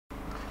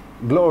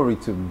Glory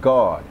to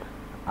God.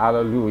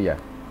 Hallelujah.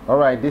 All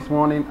right, this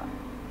morning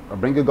I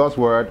bring you God's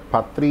word,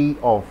 part 3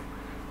 of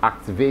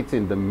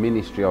activating the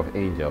ministry of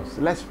angels.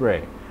 Let's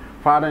pray.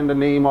 Father, in the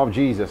name of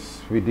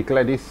Jesus, we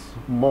declare this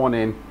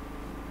morning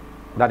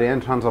that the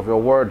entrance of your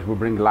word will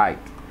bring light.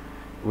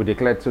 We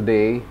declare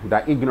today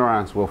that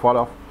ignorance will fall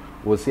off.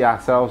 We'll see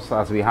ourselves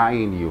as we are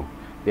in you.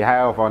 The eye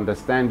of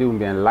understanding will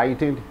be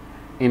enlightened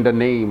in the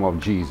name of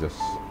Jesus.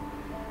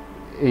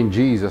 In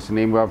Jesus'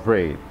 name we have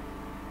prayed.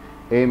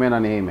 Amen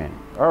and amen.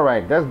 All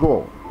right, let's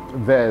go.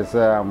 Verse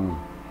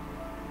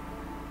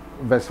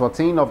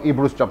 14 of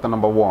Hebrews chapter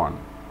number 1.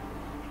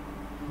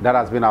 That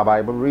has been our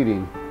Bible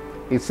reading.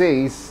 It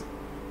says,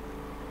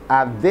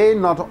 "Are they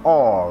not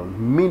all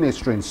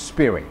ministering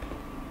spirit,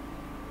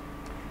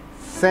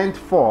 sent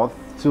forth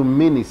to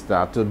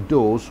minister to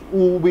those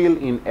who will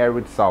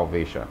inherit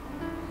salvation?"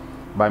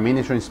 By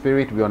ministering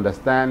spirit, we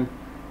understand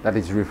that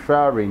it's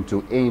referring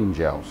to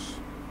angels.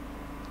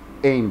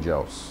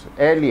 Angels.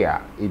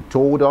 Earlier, it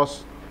told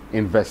us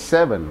in verse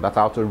 7 that's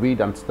how to read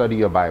and study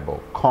your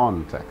Bible.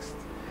 Context.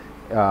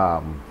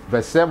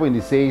 Verse 7,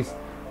 it says,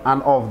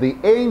 "And of the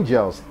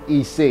angels,"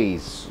 he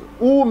says,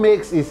 "who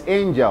makes his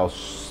angels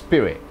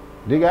spirit?"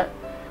 Do you get?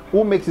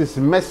 Who makes his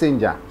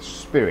messenger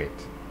spirit?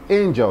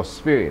 Angel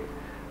spirit.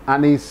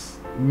 And his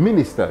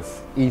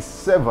ministers, his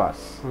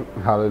servers,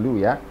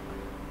 hallelujah,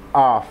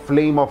 are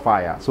flame of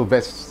fire. So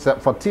verse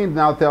 14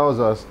 now tells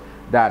us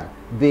that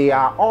they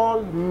are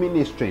all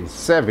ministering,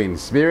 serving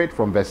spirit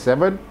from verse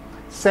 7,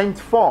 sent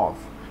forth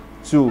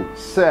to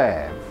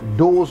serve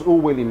those who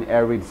will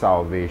inherit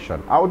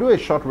salvation. I will do a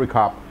short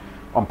recap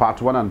on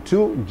part 1 and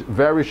 2.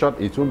 Very short.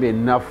 It won't be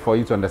enough for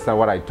you to understand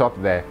what I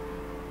taught there,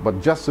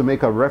 but just to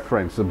make a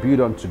reference to build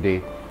on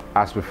today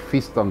as we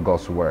feast on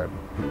God's word.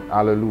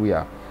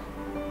 Hallelujah.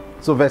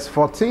 So verse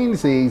 14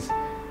 says,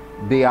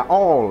 "They are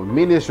all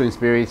ministering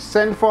spirits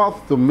sent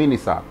forth to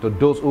minister to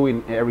those who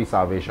inherit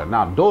salvation."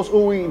 Now, those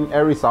who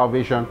inherit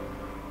salvation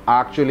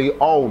are actually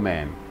all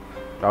men.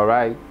 All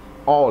right?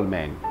 All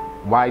men.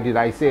 Why did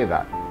I say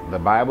that? The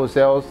Bible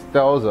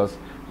tells us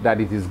that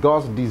it is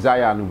God's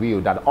desire and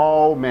will that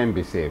all men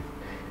be saved.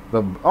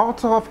 The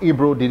author of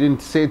Hebrew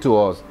didn't say to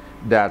us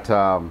that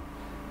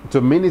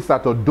to minister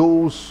to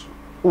those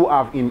who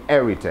have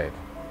inherited.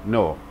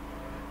 No.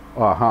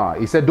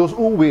 He said those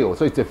who will.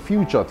 So it's a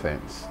future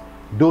tense.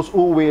 Those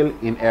who will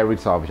inherit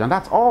salvation.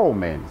 That's all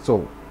men.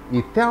 So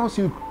it tells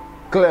you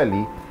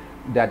clearly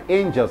that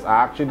angels are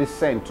actually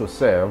sent to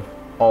serve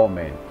all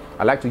men.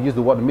 I like to use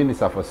the word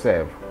minister for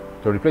serve,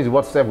 to replace the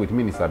word serve with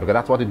minister, because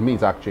that's what it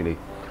means actually.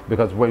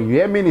 Because when you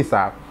hear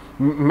minister,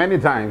 many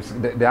times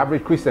the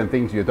average Christian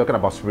thinks you're talking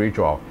about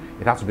spiritual.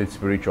 It has to be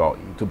spiritual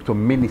to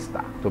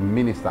minister,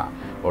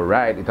 all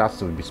right? It has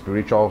to be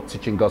spiritual,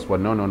 teaching gospel.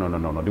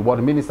 No. The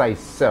word minister is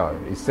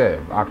serve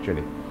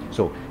actually.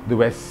 So they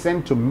were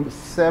sent to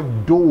serve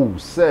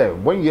those.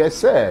 Serve. When you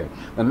serve,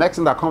 the next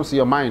thing that comes to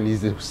your mind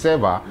is the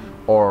server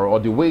or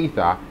the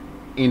waiter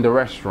in the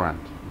restaurant.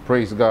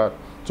 Praise God.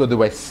 So they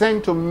were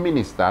sent to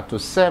minister to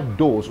serve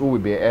those who will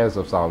be heirs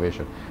of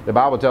salvation. The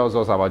Bible tells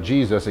us about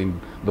Jesus in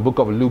the book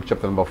of Luke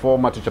chapter number 4,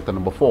 Matthew chapter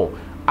number 4,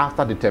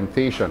 after the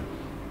temptation.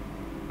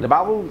 The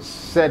Bible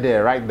said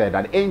there, right there,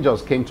 that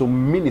angels came to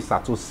minister,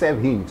 to serve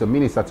him, to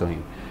minister to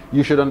him.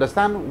 You should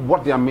understand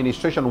what the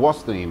administration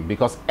was to him,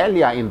 because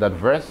earlier in that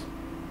verse,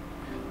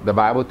 the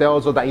Bible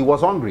tells us that he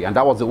was hungry, and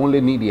that was the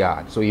only need he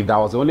had. So if that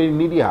was the only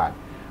need he had,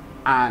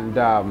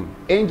 and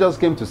angels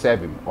came to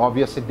serve him,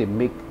 obviously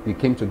they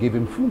came to give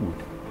him food.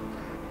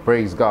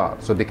 Praise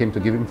God. So they came to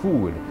give him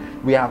food.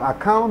 We have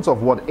accounts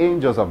of what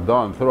angels have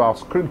done throughout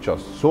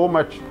scriptures. So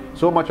much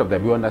of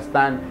them. We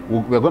understand.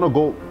 We're going to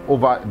go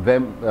over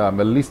them, a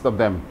list of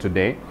them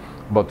today.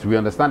 But we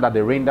understand that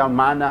they rained down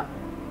manna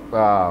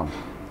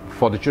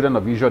for the children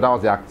of Israel. That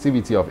was the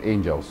activity of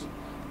angels.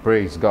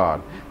 Praise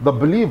God. The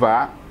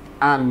believer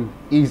and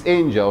his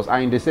angels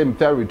are in the same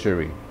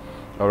territory.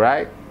 All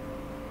right.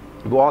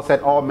 We all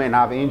said all men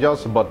have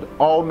angels, but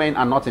all men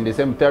are not in the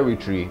same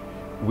territory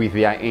with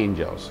their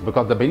angels,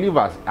 because the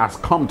believer has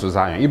come to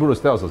Zion. Hebrews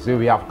tells us,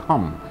 we have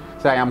come.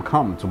 Say, I am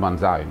come to Mount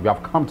Zion. We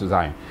have come to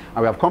Zion. And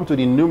we have come to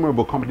the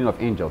innumerable company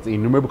of angels. The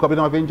innumerable company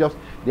of angels,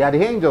 they are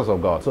the angels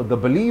of God. So the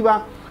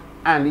believer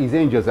and his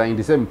angels are in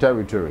the same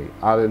territory.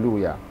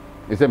 Hallelujah.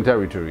 The same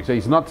territory. So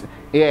it's not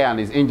here and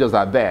his angels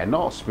are there.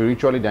 No,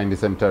 spiritually they're in the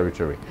same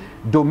territory.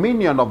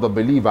 Dominion of the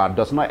believer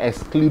does not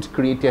exclude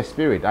created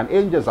spirit. And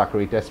angels are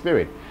created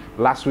spirit.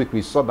 Last week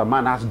we saw the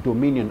man has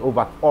dominion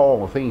over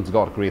all things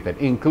God created,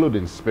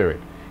 including spirit,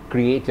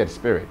 created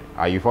spirit.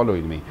 Are you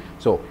following me?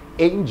 So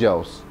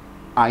angels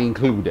are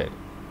included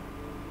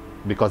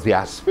because they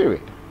are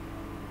spirit.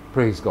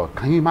 Praise God.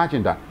 Can you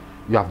imagine that?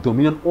 You have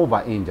dominion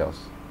over angels,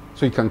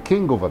 so you can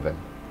king over them.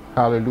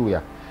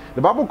 Hallelujah.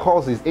 The Bible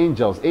calls these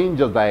angels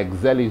that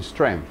excel in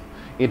strength.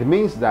 It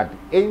means that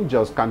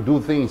angels can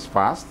do things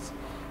fast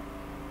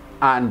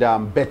and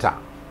better.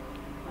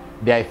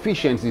 Their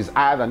efficiency is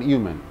higher than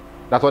human.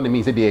 That's what it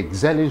means. They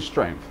excel in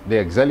strength. They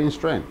excel in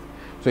strength.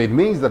 So it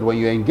means that when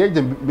you engage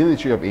the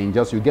ministry of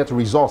angels, you get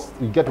results.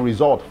 You get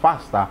result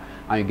faster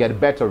and you get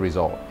better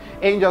result.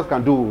 Angels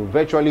can do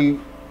virtually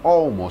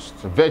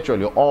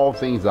all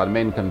things that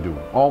men can do.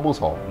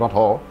 Almost all, not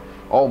all,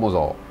 almost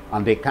all.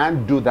 And they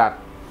can't do that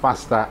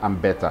faster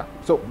and better.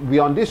 So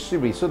we're on this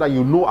series so that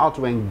you know how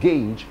to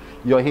engage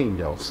your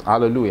angels.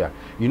 Hallelujah.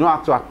 You know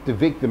how to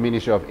activate the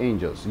ministry of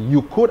angels.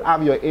 You could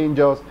have your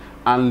angels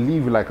and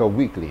live like a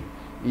weakling.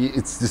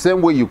 It's the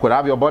same way you could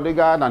have your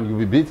bodyguard and you'll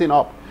be beaten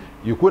up.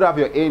 You could have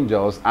your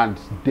angels and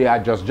they are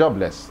just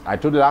jobless. I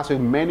told you last week,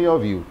 many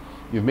of you,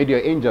 you've made your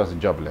angels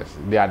jobless.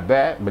 They are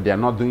there, but they are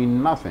not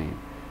doing nothing.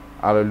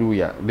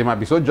 Hallelujah. They might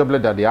be so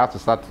jobless that they have to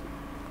start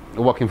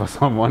working for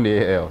someone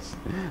else.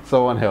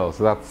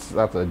 That's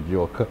a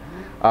joke.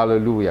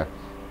 Hallelujah.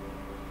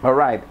 All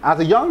right. As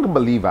a young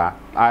believer,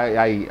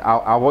 I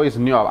always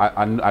knew,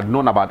 I'd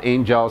known about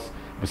angels.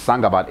 We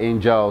sang about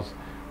angels,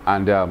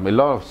 and a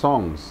lot of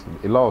songs.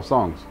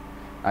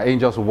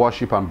 Angels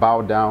worship and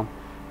bow down,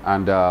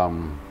 and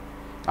I'm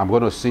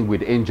going to sing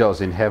with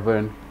angels in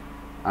heaven.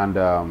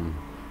 And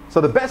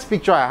so the best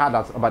picture I had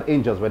about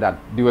angels were that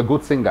they were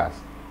good singers.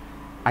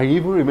 I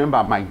even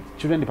remember my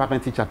children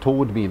department teacher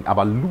told me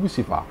about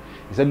Lucifer.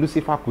 He said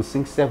Lucifer could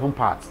sing 7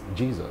 parts,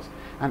 Jesus.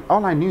 And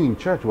all I knew in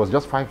church was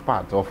just 5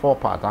 parts, or 4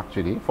 parts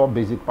actually, 4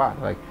 basic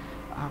parts. Like,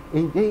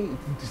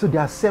 so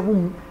there are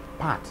 7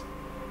 parts.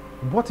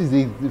 What is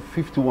the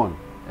 5th one?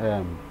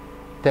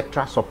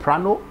 Tetra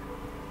soprano?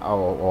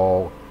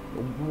 Or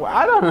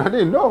I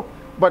didn't know.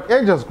 But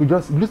angels could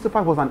just,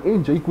 Lucifer was an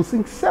angel, he could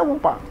sing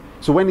 7 parts.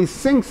 So when he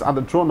sings at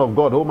the throne of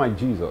God, oh my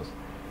Jesus,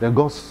 then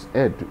God's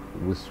head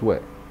will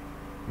swear.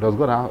 Does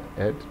God have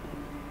head?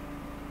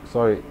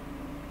 Sorry,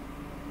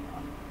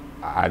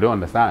 I don't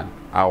understand.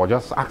 I was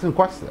just asking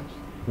questions.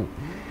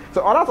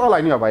 So that's all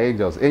I knew about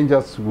angels.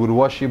 Angels would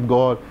worship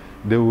God.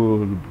 They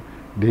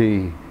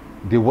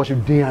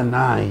worship day and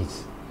night,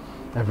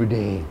 every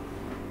day.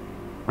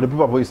 And the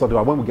people have always thought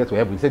about when we get to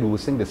heaven, he said we will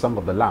sing the song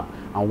of the Lamb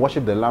and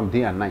worship the Lamb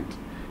day and night.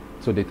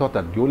 So they thought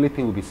that the only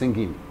thing we'll be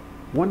singing.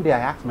 One day I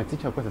asked my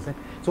teacher a question. I said,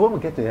 so when we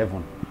get to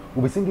heaven,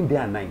 we'll be singing day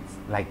and night,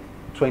 like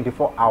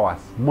 24 hours,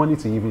 morning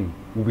to evening.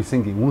 We'll be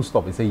singing, we won't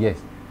stop. He said, yes.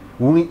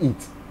 We won't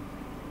eat.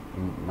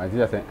 My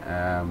teacher said,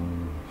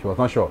 she was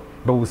not sure,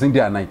 but we'll sing day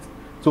and night.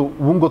 So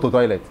we won't go to the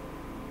toilet.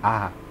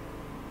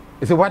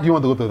 He said, why do you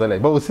want to go to the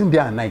toilet? But we'll sing day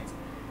and night.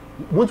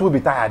 Won't we be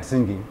tired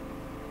singing?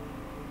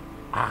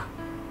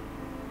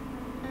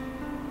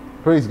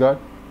 Praise God.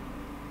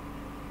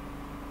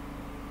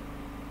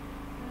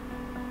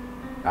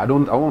 I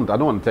don't want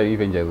to tell you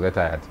if angels get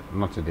tired.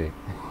 Not today.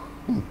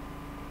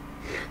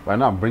 But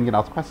now I'm bringing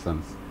out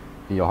questions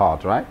in your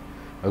heart, right?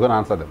 We're going to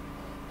answer them.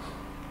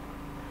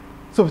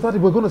 So we thought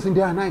we're going to sing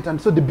day and night.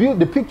 And so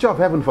the picture of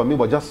heaven for me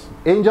was just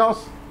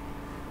angels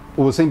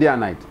who will sing day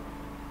and night.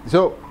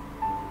 So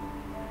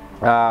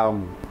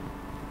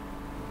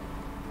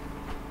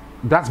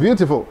that's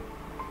beautiful.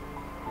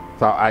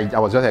 So I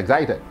was just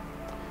excited.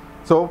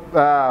 So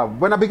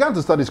when I began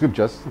to study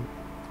scriptures,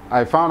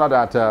 I found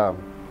out that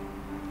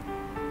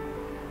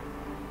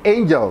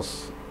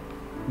angels,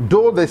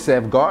 though they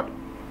serve God,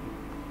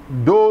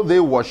 though they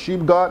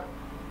worship God,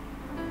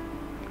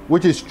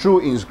 which is true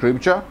in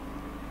scripture,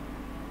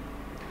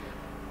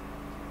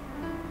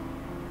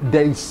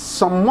 there is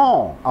some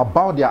more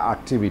about their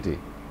activity.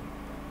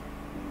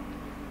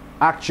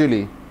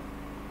 Actually,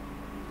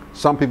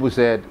 some people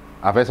said,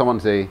 I've heard someone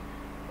say,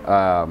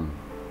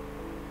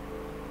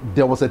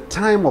 there was a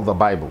time of the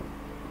Bible,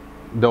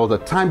 there was a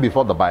time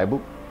before the Bible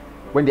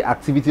when the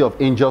activity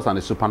of angels and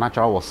the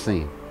supernatural was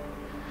seen.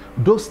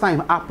 Those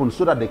times happened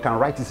so that they can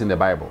write this in the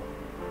Bible.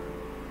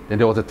 Then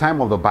there was a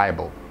time of the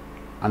Bible,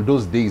 and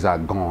those days are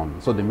gone.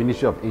 So the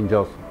ministry of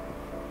angels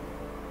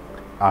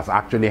has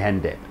actually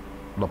ended.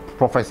 The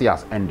prophecy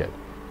has ended.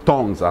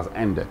 Tongues has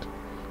ended.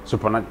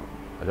 Supernatural.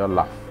 I just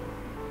laugh.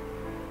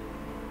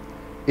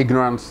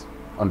 Ignorance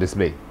on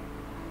display.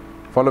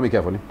 Follow me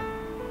carefully.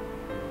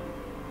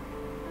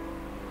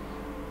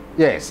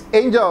 Yes,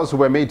 angels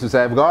were made to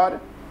serve God.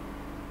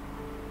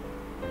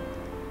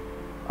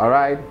 All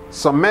right.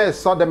 Some men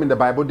saw them in the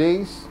Bible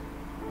days.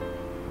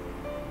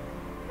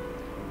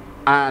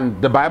 And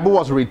the Bible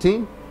was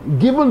written,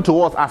 given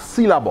to us as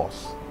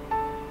syllabus,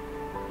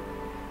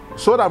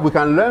 so that we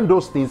can learn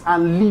those things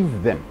and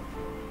live them.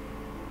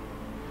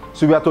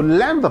 So we have to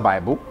learn the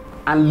Bible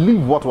and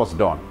live what was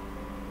done.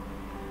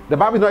 The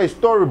Bible is not a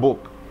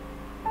storybook.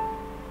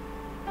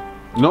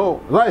 No,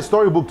 it's not a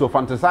storybook to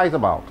fantasize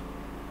about.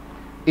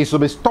 It's to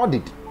be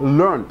studied,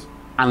 learned,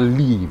 and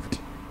lived.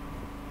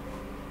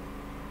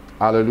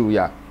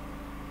 Hallelujah.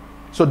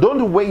 So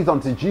don't wait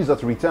until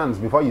Jesus returns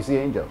before you see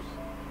angels,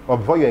 or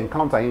before you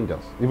encounter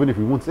angels, even if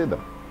you won't see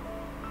them.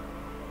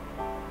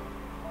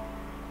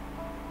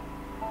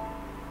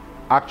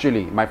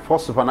 Actually, my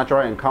first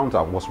supernatural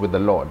encounter was with the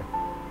Lord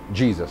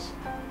Jesus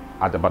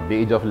at about the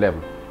age of 11.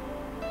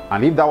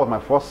 And if that was my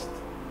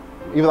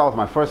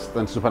first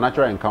and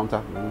supernatural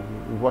encounter,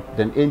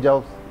 then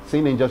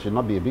seeing angels should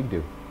not be a big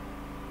deal.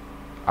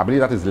 I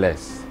believe that is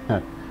less.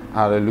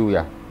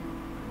 Hallelujah.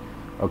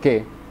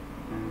 Okay.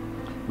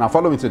 Now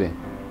follow me today.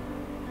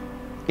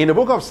 In the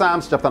book of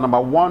Psalms, chapter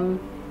number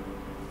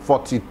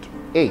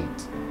 148,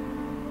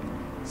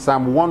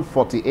 Psalm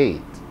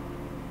 148,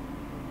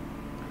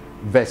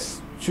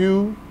 verse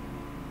 2.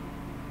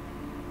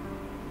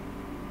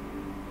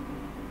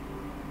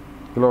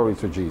 Glory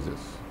to Jesus.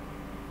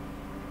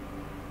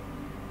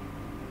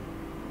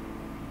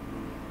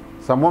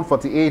 Psalm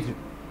 148,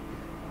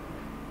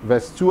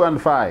 verse 2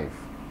 and 5.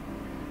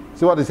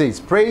 See what it says.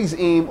 Praise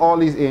him, all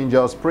his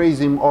angels.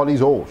 Praise him, all his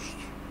hosts.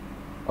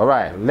 All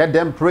right. Let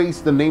them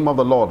praise the name of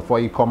the Lord, for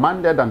he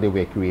commanded and they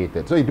were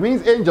created. So it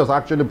means angels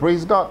actually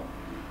praise God.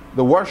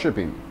 They worship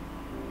him.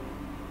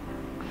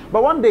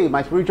 But one day,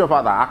 my spiritual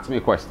father asked me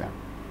a question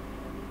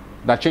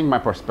that changed my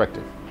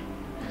perspective.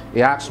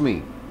 He asked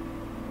me,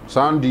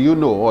 son, do you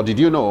know, or did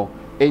you know,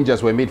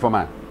 angels were made for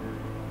man?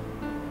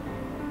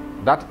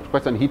 That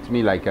question hit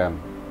me like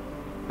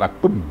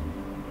boom,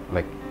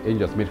 like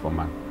angels made for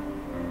man.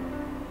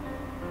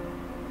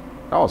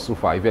 That was so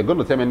far. If you're going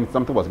to tell me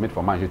something was made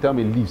for man, you tell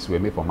me leaves were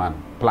made for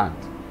man,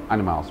 plants,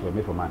 animals were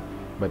made for man,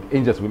 but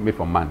angels were made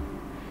for man.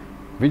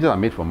 If angels are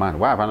made for man,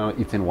 why have I not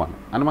eaten one?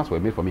 Animals were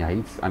made for me. I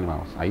eat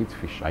animals. I eat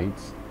fish. I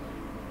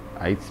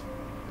eat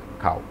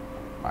cow.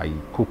 I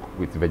cook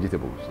with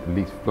vegetables,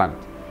 leaves, plant.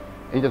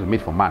 Angels were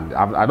made for man.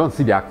 I don't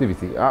see the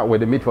activity. Were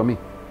they made for me?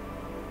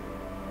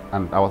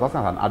 And I was asking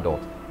as an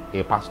adult,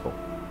 a pastor.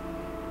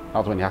 That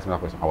was when he asked me that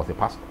question. I was a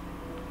pastor,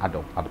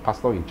 adult, a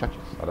pastor in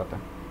churches at that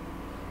time.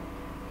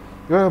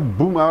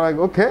 Boom, I was like,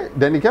 okay.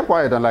 Then he kept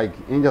quiet and like,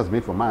 angels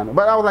made for man.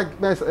 But I was like,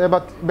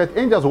 but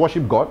angels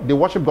worship God. They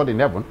worship God in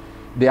heaven.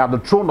 They are the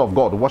throne of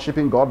God,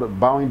 worshiping God,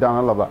 bowing down,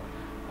 all of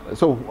that.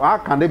 So how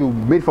can they be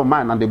made for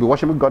man and they be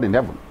worshiping God in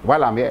heaven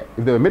while I'm here?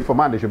 If they were made for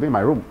man, they should be in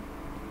my room.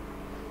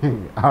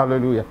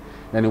 Hallelujah.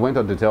 Then he went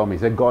on to tell me, he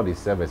said, God is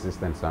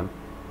self-existent, son.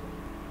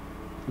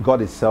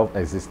 God is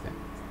self-existent.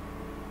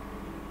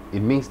 It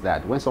means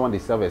that when someone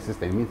is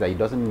self-existent, it means that he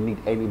doesn't need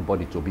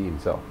anybody to be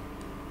himself.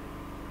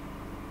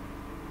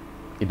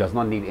 He does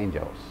not need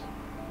angels.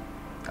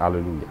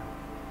 Hallelujah.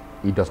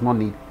 He does not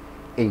need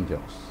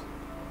angels.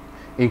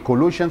 In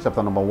Colossians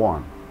chapter number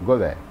 1, go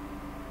there.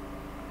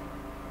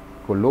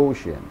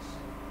 Colossians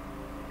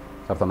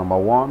chapter number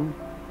 1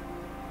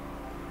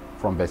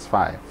 from verse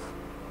 5.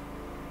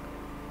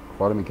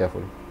 Follow me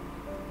carefully.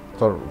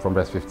 So from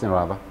verse 15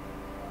 rather.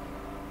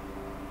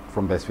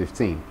 From verse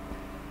 15.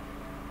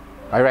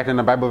 Are you writing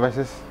the Bible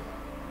verses?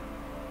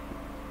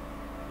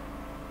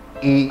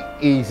 He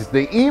is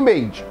the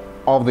image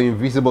of the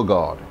invisible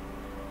God.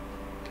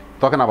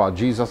 Talking about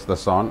Jesus the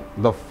Son,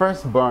 the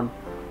firstborn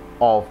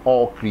of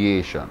all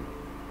creation.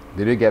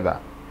 Did you get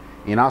that?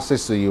 He now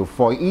says to you,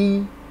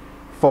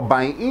 for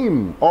by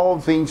him all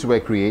things were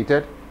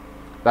created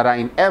that are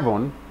in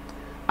heaven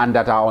and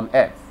that are on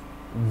earth,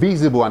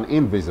 visible and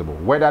invisible,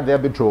 whether there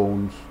be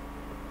thrones,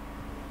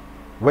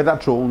 whether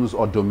thrones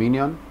or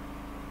dominion,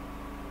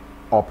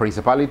 or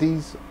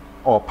principalities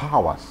or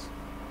powers.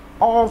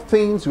 All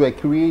things were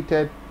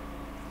created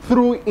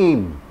through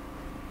him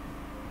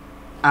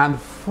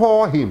and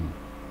for him.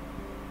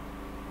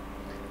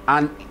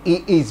 And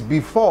he is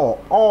before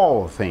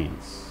all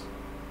things,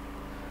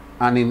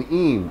 and in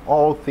him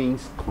all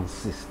things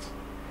consist.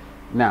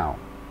 Now,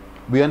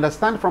 we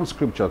understand from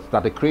scriptures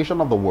that the creation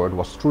of the world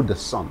was through the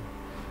Son,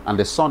 and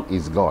the Son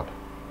is God.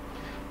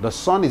 The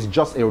Son is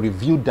just a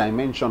revealed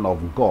dimension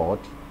of God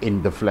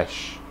in the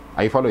flesh.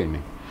 Are you following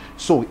me?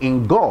 So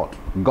in God,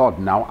 God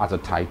now as a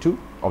title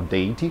of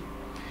deity,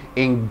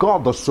 in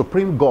God, the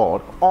supreme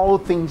God, all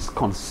things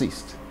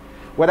consist.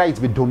 Whether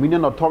it be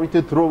dominion,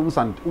 authority, thrones,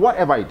 and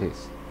whatever it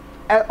is.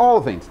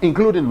 All things,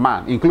 including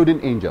man,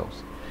 including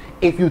angels.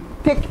 If you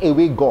take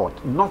away God,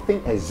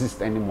 nothing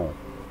exists anymore.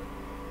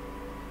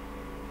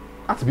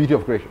 That's the beauty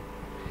of creation.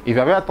 If you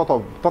have ever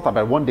thought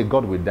about one day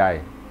God will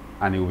die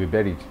and he will be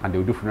buried and they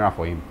will do funeral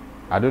for him.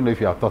 I don't know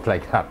if you have thought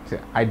like that.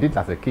 I did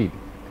as a kid.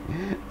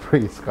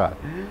 Praise God.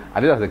 I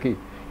did as a kid.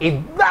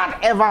 If that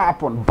ever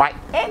happened by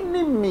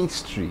any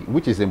mystery,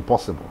 which is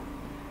impossible,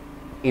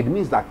 it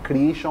means that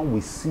creation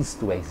will cease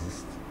to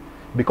exist.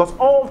 Because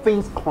all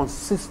things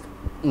consist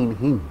in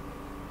him.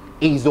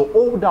 He is the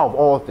holder of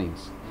all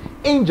things.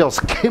 Angels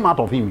came out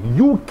of him.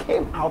 You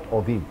came out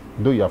of him.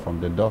 Though you are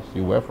from the dust,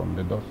 you were from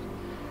the dust.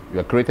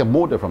 You are created,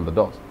 molded from the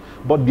dust.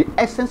 But the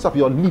essence of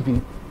your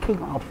living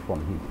came out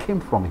from him, came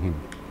from him.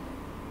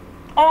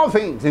 All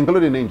things,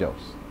 including angels.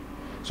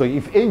 So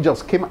if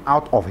angels came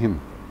out of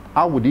him,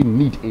 how would he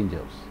need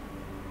angels?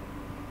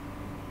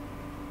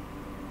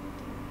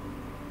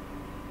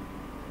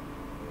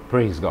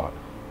 Praise God.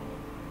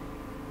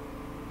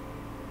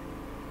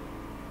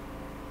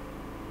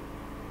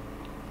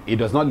 He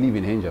does not live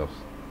in angels.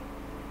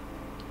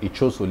 He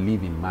chose to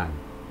live in man.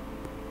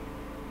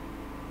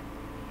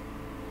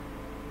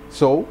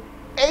 So,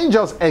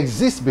 angels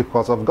exist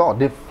because of God.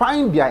 They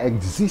find their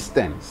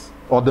existence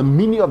or the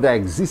meaning of their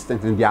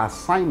existence in their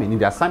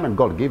assignment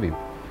God gave him.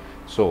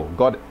 So,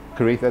 God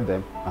created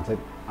them and said,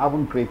 I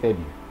haven't created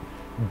you.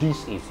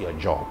 This is your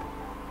job.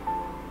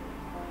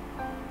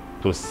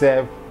 To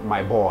serve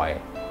my boy.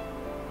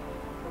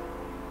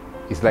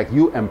 It's like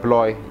you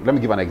employ, let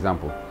me give an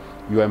example.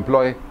 You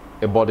employ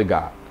a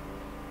bodyguard.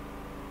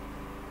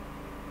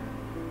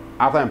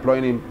 After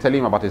employing him, telling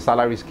him about a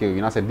salary scale,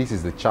 you know, said, this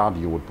is the child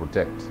you would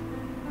protect.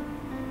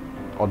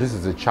 Or this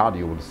is the child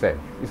you would save.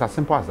 It's as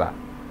simple as that.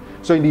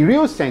 So in the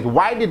real sense,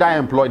 why did I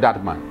employ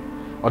that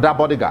man? Or that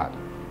bodyguard?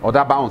 Or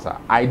that bouncer?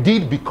 I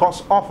did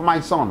because of my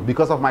son,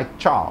 because of my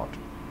child.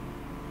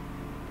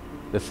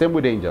 The same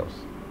with angels.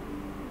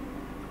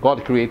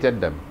 God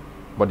created them,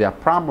 but their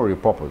primary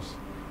purpose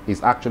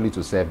is actually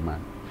to save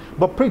man.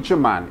 But preacher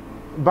man,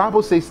 the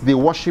Bible says they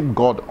worship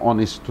God on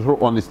his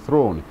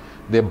throne.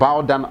 They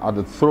bow down at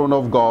the throne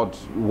of God,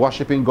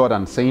 worshiping God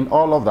and saying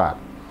all of that.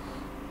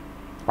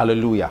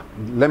 Hallelujah.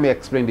 Let me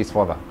explain this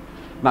further.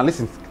 Now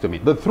listen to me.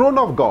 The throne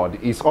of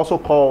God is also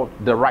called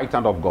the right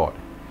hand of God.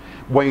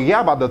 When you hear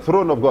about the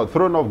throne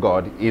of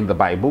God in the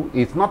Bible,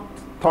 it's not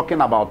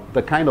talking about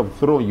the kind of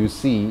throne you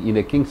see in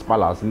a king's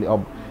palace,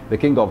 or the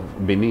king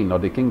of Benin or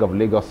the king of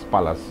Lagos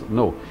palace.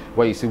 No,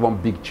 where you see one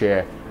big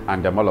chair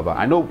and all of that.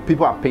 I know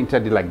people have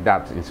painted it like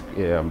that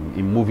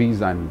in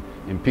movies and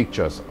in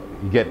pictures.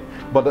 You get it.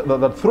 But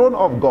the throne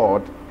of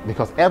God,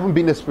 because heaven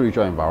being a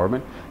spiritual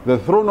environment, the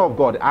throne of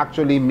God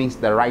actually means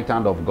the right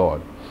hand of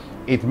God.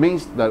 It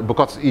means that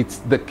because it's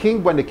the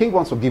king, when the king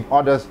wants to give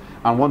orders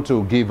and want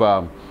to give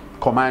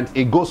commands,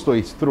 he goes to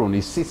his throne,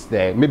 he sits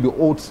there, maybe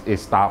holds a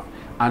staff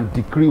and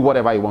decree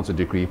whatever he wants to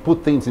decree,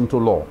 put things into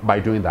law by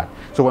doing that.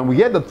 So when we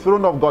hear the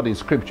throne of God in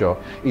scripture,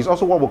 it's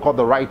also what we call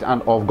the right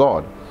hand of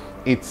God.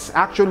 It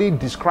actually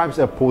describes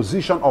a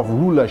position of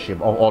rulership,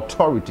 of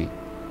authority,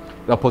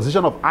 the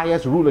position of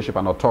highest rulership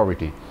and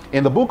authority.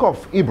 In the book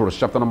of Hebrews,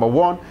 chapter number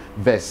 1,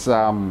 verse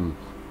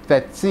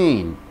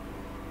 13,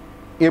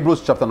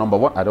 Hebrews chapter number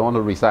 1, I don't want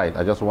to recite,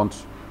 I just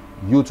want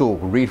you to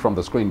read from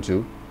the screen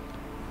too.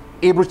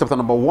 Hebrews chapter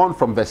number 1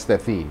 from verse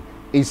 13.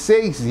 It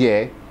says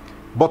here,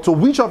 but to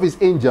which of his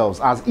angels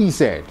has he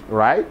said,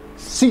 right,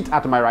 sit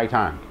at my right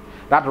hand?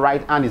 That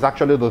right hand is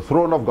actually the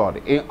throne of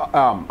God.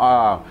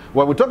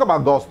 When we talk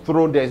about God's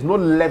throne, there is no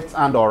left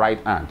hand or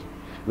right hand.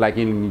 Like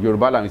in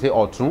Yoruba language, we say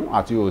Otun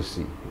ati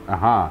Osi.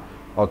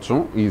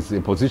 Otun is a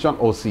position,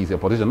 Osi is a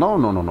position.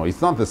 No.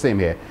 It's not the same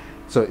here.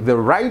 So the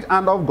right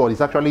hand of God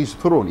is actually his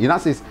throne. He now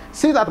says,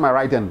 sit at my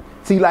right hand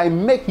till I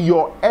make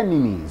your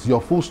enemies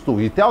your footstool.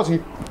 He tells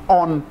you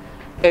on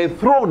a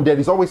throne there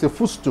is always a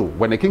footstool.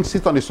 When a king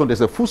sits on his throne,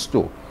 there's a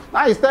footstool.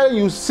 Now he's telling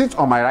you, sit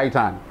on my right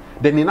hand.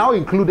 Then he now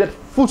included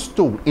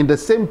footstool in the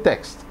same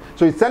text.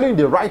 So he's telling you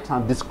the right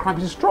hand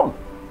describes his throne.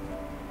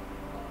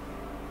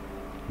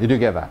 Did you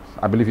get that?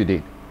 I believe you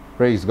did.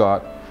 Praise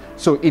God.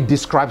 So it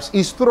describes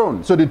his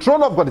throne. So the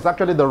throne of God is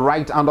actually the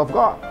right hand of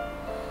God.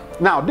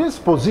 Now this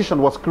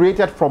position was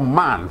created from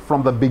man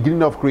from the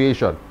beginning of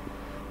creation.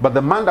 But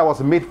the man that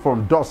was made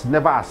from dust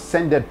never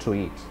ascended to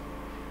it,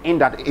 in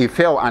that he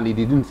fell and he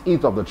didn't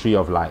eat of the tree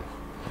of life.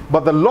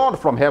 But the Lord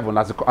from heaven,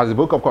 as the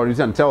book of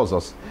Corinthians tells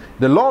us,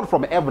 the Lord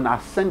from heaven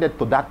ascended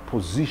to that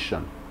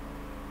position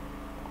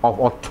of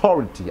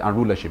authority and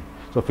rulership.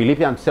 So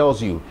Philippians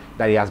tells you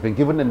that he has been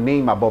given a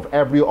name above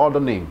every other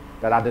name,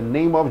 that at the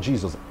name of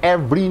Jesus,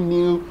 every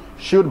knee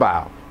should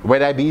bow,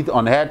 whether it be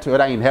on earth,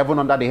 whether in heaven,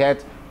 under the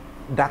earth.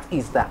 That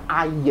is the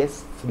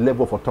highest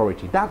level of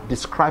authority. That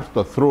describes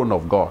the throne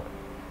of God.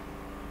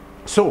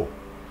 So,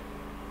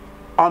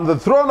 on the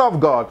throne of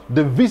God,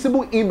 the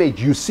visible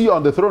image you see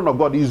on the throne of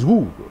God is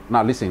who?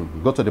 Now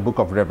listen, go to the book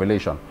of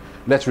Revelation.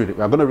 Let's read it.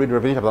 We're going to read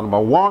Revelation chapter number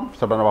 1,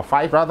 chapter number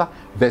 5 rather,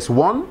 verse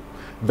 1,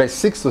 verse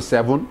 6 to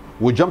 7.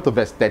 We'll jump to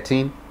verse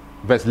 13,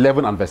 verse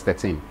 11 and verse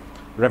 13.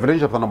 Revelation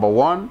chapter number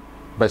 1,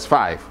 verse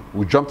 5.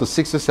 We'll jump to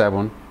 6 to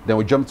 7, then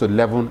we jump to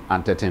 11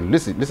 and 13.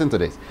 Listen to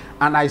this.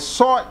 And I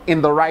saw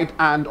in the right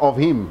hand of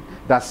him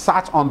that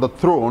sat on the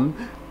throne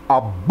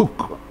a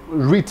book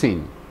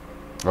written.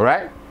 All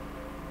right?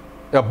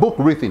 A book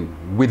written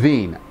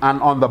within,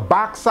 and on the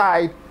back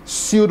side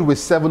sealed with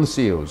 7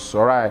 seals.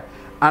 All right.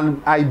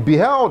 And I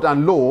beheld,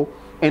 and lo,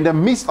 in the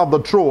midst of the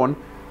throne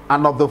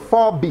and of the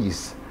 4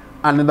 beasts,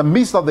 and in the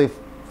midst of the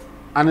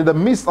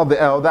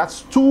earth, that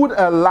stood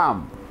a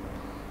lamb,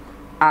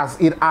 as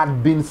it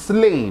had been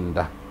slain.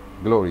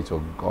 Glory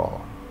to God.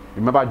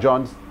 Remember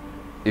John,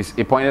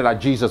 he pointed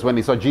at Jesus. When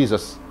he saw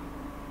Jesus,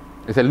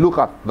 he said, look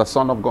at the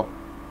Son of God,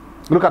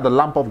 look at the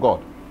Lamb of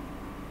God,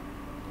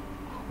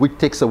 which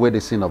takes away the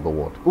sin of the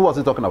world. Who was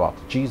he talking about?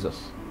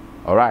 Jesus.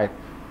 All right.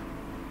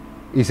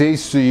 He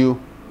says to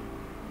you,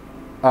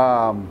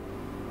 and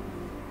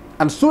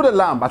stood a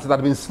lamb as it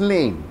had been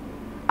slain,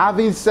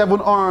 having 7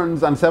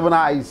 horns and 7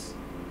 eyes,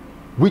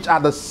 which are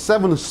the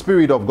 7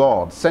 Spirit of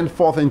God, sent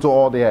forth into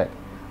all the earth.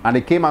 And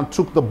he came and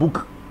took the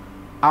book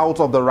out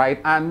of the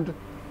right hand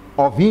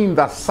of him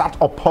that sat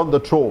upon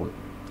the throne.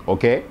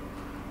 Okay.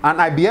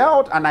 And I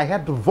beheld, and I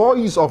heard the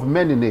voice of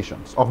many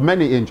nations, of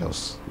many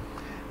angels,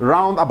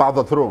 round about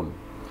the throne,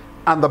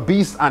 and the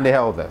beasts and the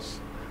elders,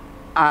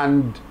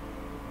 and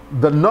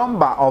the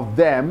number of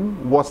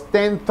them was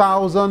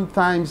 10,000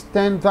 times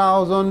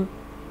 10,000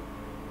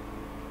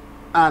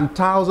 and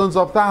thousands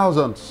of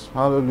thousands.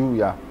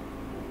 Hallelujah.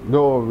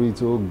 Glory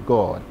to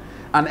God.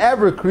 And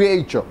every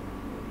creature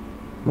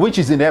which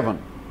is in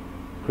heaven,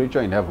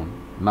 creature in heaven,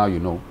 now you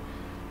know,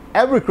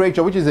 every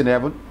creature which is in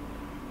heaven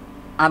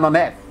and on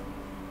earth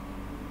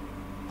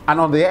and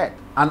on the earth,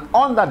 and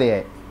under the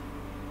earth,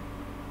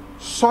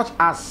 such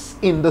as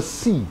in the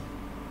sea,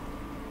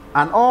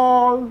 and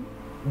all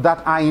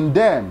that are in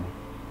them,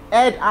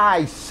 heard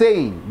I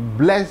saying,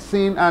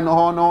 blessing and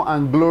honor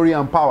and glory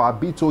and power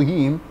be to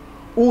him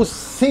who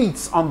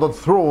sits on the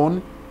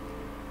throne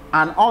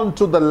and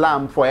unto the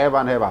Lamb forever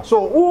and ever.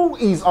 So who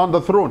is on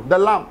the throne? The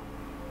Lamb.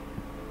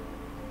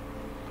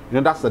 You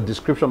know, that's the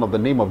description of the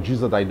name of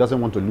Jesus that he doesn't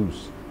want to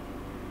lose,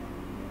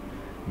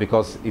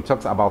 because it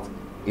talks about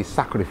a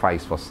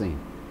sacrifice for sin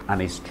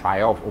and his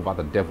triumph over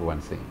the devil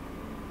and sin.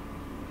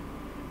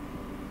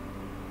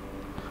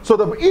 So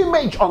the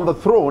image on the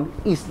throne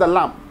is the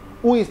Lamb.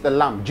 Who is the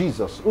Lamb?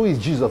 Jesus. Who is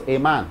Jesus? A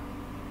man.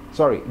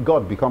 Sorry,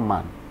 God become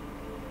man.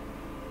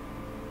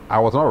 I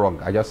was not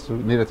wrong. I just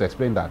needed to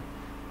explain that.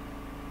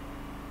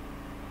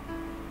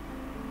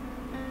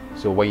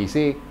 So when you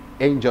say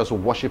angels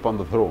worship on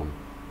the throne,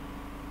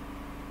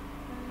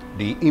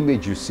 the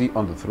image you see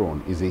on the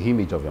throne is the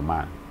image of a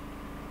man.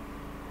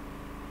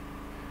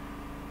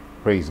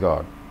 Praise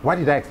God. Why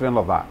did I explain all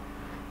of that?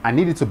 I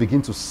need it to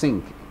begin to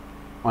sink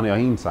on your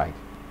inside.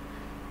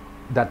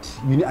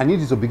 I need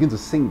you to begin to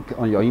sink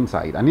on your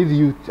inside. I need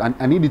you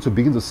to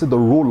begin to see the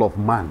role of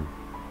man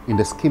in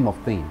the scheme of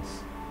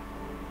things.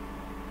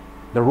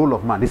 The role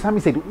of man. The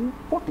psalmist said,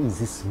 what is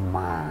this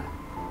man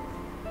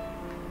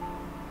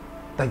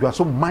that you are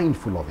so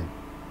mindful of him?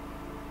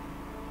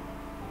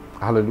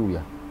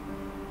 Hallelujah.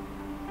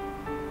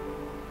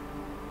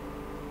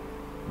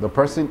 The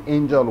person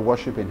angel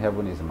worship in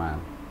heaven is man.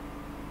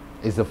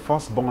 Is the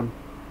firstborn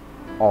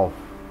of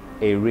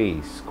a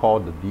race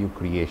called the new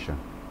creation.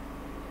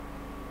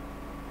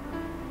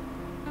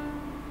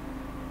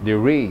 The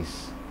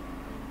race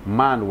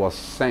man was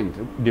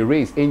sent, the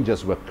race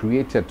angels were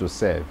created to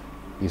serve,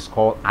 is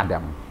called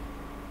Adam.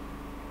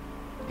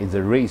 It's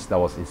a race that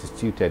was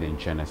instituted in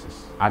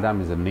Genesis.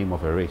 Adam is the name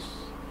of a race,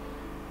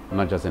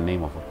 not just the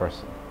name of a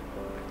person.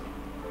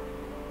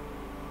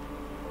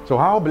 So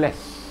how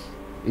blessed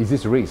is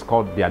this race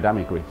called the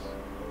Adamic race?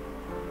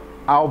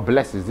 How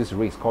blessed is this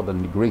race called the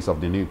grace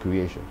of the new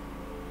creation?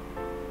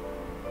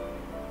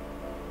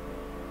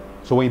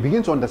 So when you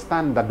begin to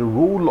understand that the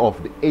role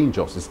of the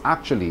angels is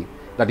actually,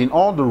 that in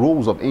all the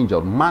roles of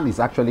angels, man is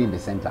actually in the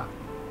center,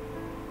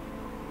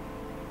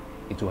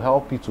 it will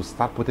help you to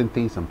start putting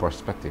things in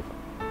perspective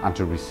and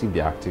to receive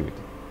their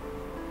activity.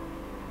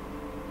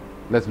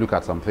 Let's look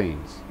at some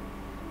things.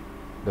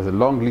 There's a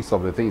long list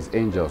of the things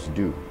angels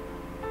do.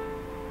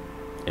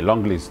 A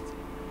long list.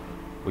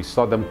 We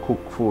saw them cook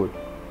food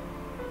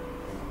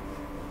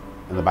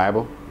in the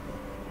Bible,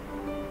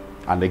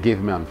 and they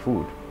gave man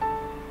food.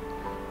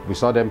 We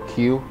saw them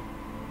kill,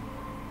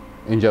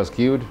 angels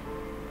killed,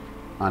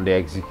 and they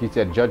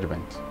executed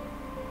judgment.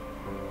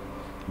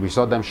 We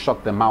saw them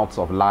shut the mouths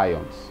of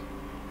lions.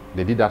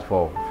 They did that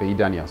for Feyi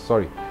Daniels.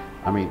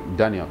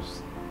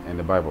 Daniels in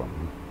the Bible.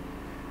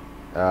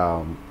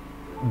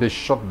 They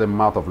shut the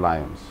mouth of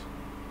lions.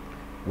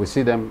 We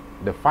see them,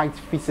 they fight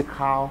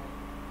physical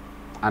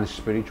and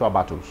spiritual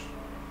battles.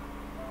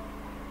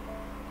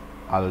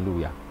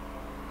 Hallelujah.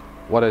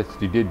 What else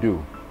did they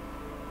do?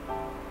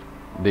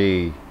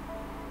 They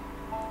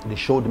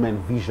showed men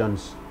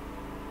visions,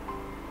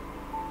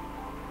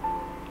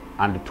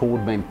 and they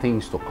told men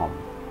things to come.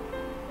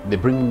 They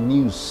bring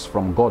news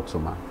from God to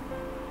man.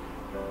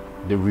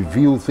 They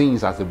reveal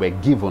things as they were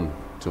given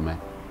to men.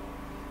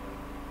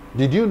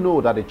 Did you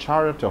know that the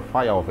chariot of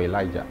fire of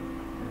Elijah,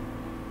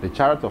 the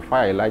chariot of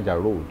fire Elijah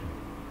rode,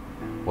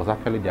 was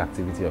actually the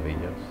activity of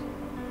angels?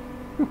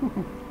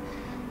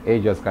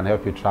 Angels can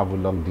help you travel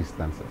long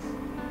distances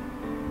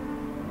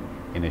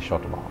in a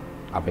short while.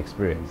 I've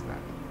experienced that.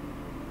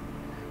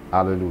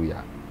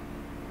 Hallelujah.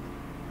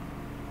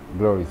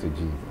 Glory to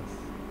Jesus.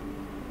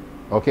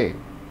 Okay.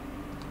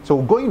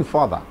 So going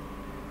further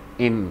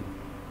in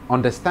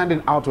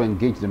understanding how to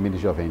engage the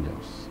ministry of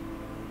angels.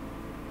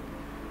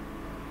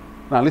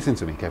 Now listen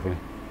to me carefully.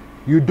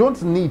 You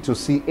don't need to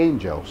see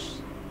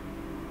angels.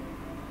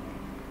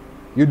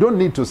 You don't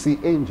need to see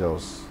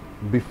angels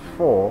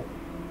before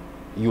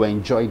you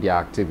enjoy their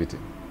activity.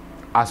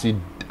 As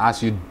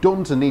you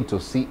don't need to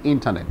see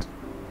internet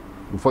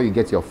before you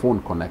get your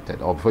phone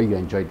connected or before you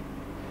enjoy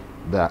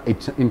the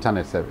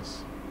internet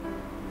service.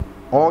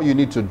 All you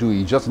need to do,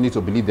 you just need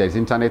to believe there is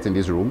internet in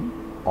this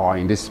room or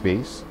in this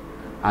space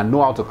and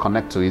know how to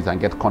connect to it and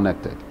get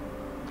connected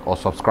or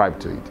subscribe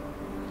to it.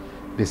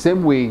 The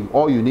same way,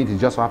 all you need is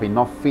just to have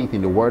enough faith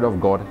in the word of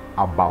God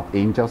about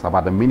angels,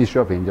 about the ministry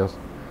of angels,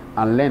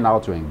 and learn how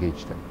to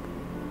engage them.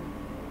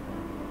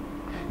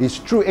 It's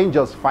true,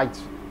 angels fight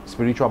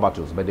spiritual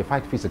battles, but they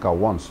fight physical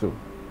ones too.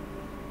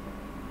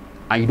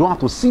 And you don't have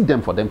to see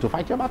them for them to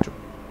fight your battle.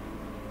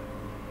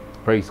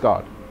 Praise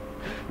God.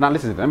 Now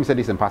listen, let me say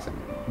this in passing.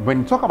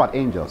 When you talk about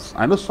angels,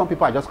 I know some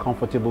people are just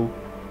comfortable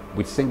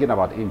with singing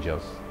about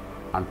angels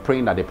and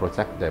praying that they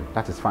protect them.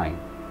 That is fine.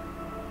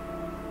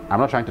 I'm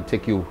not trying to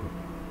take you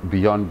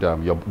beyond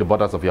the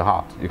borders of your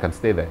heart. You can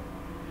stay there.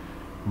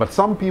 But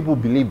some people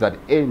believe that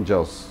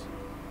angels,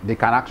 they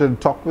can actually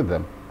talk with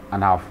them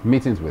and have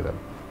meetings with them.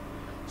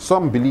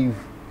 Some believe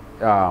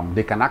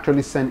they can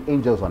actually send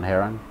angels on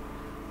errand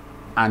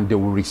and they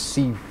will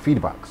receive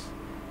feedbacks.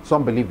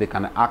 Some believe they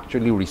can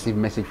actually receive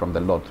message from the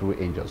Lord through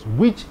angels.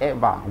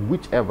 Whatever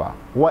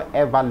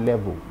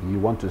level you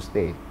want to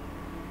stay,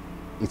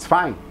 it's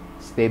fine.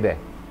 Stay there.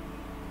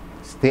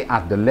 Stay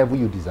at the level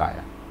you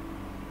desire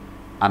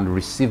and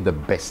receive the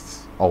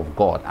best of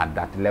God at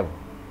that level.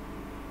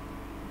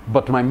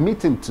 But my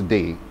meeting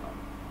today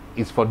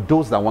is for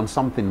those that want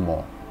something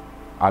more.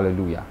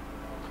 Hallelujah.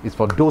 It's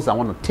for those that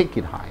want to take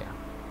it higher.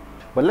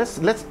 But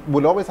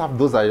we'll always have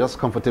those that are just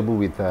comfortable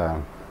with,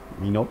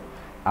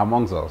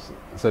 amongst us.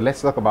 So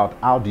let's talk about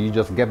how do you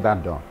just get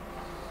that done.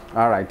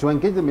 All right, to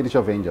engage the ministry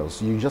of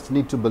angels, you just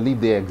need to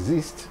believe they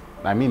exist.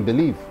 I mean,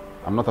 believe.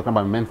 I'm not talking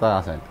about mental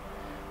assent.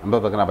 I'm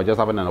not talking about just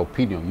having an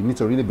opinion. You need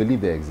to really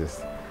believe they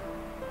exist.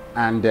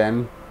 And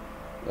then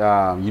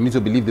you need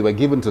to believe they were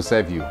given to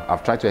serve you.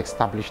 I've tried to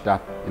establish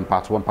that in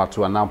part 1, part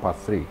 2, and now part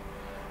 3.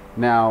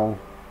 Now,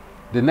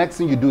 the next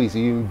thing you do is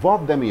you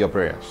involve them in your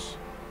prayers.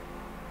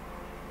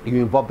 You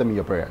involve them in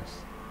your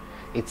prayers.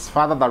 It's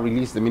Father that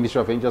released the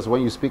ministry of angels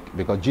when you speak,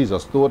 because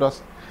Jesus told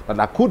us that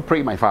I could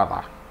pray my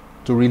Father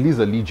to release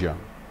a legion.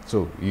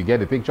 So you get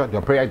the picture?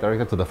 Your prayer is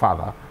directed to the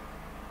Father,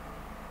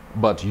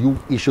 but you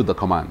issue the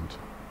command.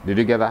 Did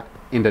you get that?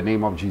 In the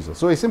name of Jesus.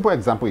 So a simple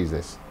example is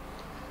this.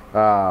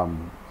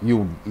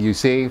 You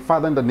say,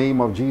 Father, in the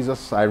name of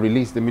Jesus, I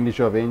release the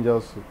ministry of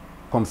angels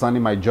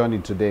concerning my journey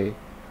today.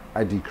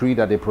 I decree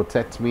that they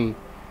protect me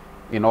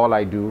in all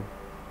I do.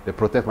 They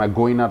protect my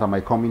going out and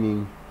my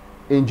coming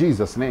in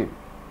Jesus' name.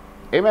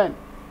 Amen.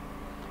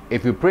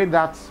 If you pray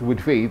that with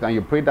faith, and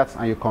you pray that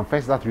and you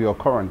confess that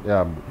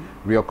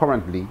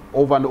recurrently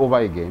over and over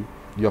again,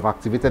 you have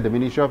activated the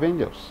ministry of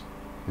angels.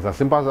 It's as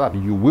simple as that.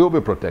 You will be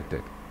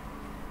protected.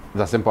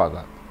 It's as simple as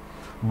that.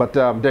 But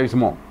there is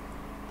more.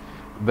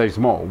 There is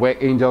more. Where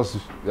angels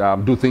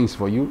do things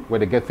for you, where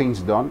they get things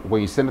done, where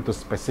you send it to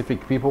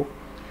specific people,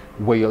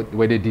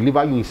 where they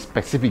deliver you in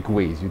specific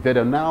ways. You tell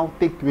them, now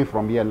take me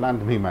from here,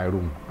 land me in my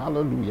room.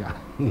 Hallelujah.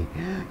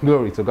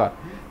 Glory to God.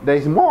 There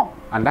is more,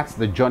 and that's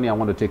the journey I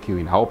want to take you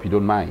in. I hope you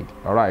don't mind.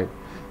 All right,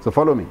 so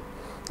follow me.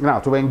 Now,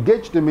 to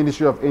engage the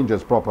ministry of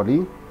angels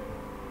properly,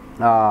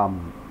 there are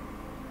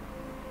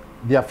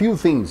a few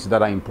things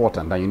that are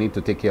important that you need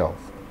to take care of.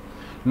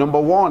 Number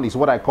one is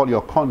what I call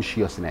your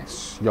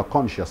consciousness. Your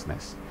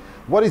consciousness.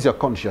 What is your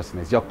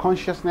consciousness? Your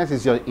consciousness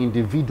is your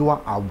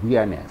individual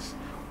awareness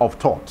of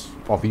thoughts,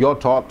 of your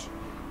thought,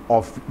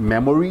 of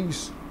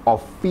memories,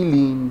 of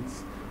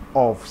feelings,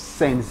 of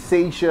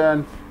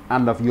sensation,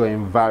 and of your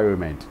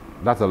environment.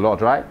 That's a lot,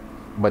 right?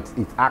 But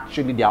it's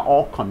actually, they are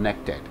all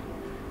connected.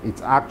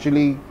 It's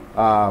actually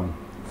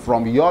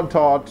from your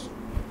thoughts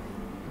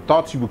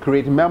will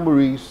create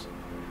memories,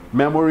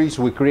 memories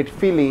will create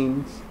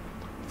feelings,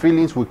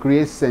 feelings will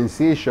create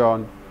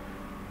sensation,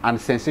 and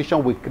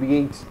sensation will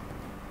create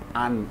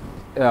an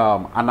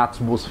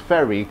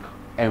atmospheric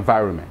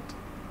environment.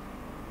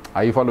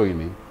 Are you following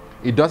me?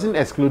 It doesn't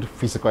exclude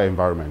physical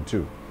environment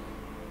too.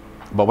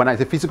 But when I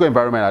say physical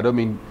environment, I don't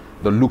mean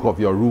the look of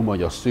your room or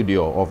your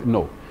studio.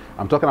 No,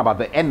 I'm talking about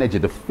the energy,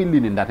 the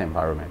feeling in that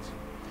environment.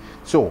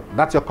 So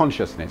that's your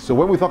consciousness. So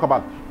when we talk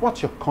about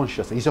what's your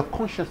consciousness, is your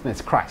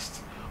consciousness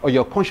Christ, or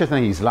your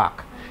consciousness is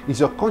lack? Is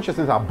your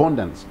consciousness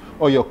abundance,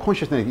 or your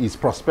consciousness is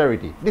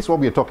prosperity? This is what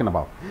we're talking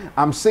about.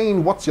 I'm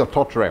saying, what's your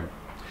thought realm?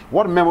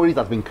 What memories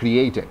has been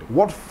created?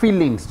 What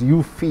feelings do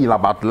you feel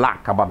about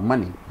lack, about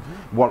money,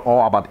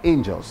 or about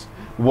angels?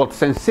 What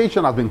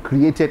sensation has been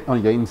created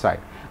on your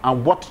inside?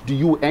 And what do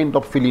you end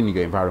up feeling in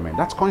your environment?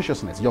 That's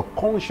consciousness. Your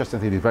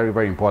consciousness is very,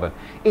 very important.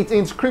 It's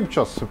in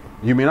scriptures.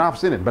 You may not have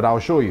seen it, but I'll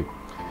show you.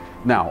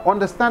 Now,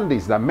 understand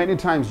this, that many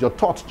times your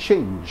thoughts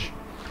change.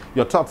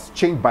 Your thoughts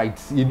change by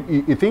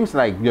it thinks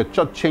like your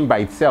thought change by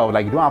itself,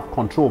 like you don't have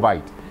control over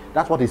it.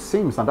 That's what it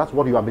seems, and that's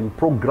what you have been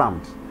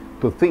programmed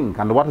to think,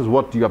 and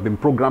what you have been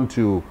programmed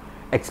to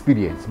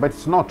experience. But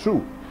it's not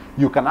true.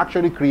 You can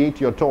actually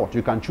create your thought.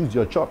 You can choose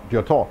your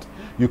thought.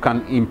 You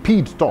can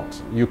impede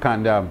thought. You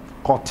can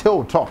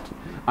curtail thought,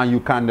 and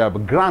you can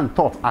grant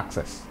thought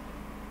access.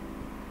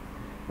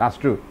 That's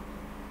true.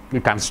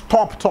 You can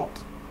stop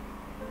thought,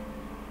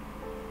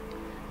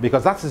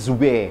 because that is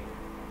where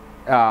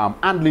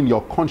handling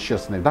your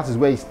consciousness, that is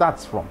where it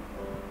starts from.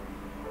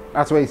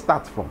 That's where it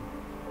starts from.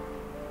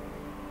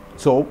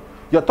 So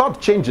your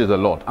thought changes a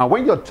lot, and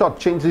when your thought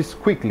changes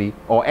quickly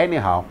or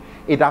anyhow,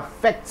 it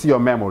affects your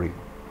memory.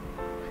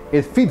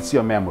 It feeds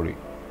your memory,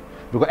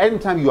 because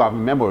anytime you have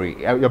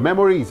memory, your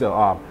memory is they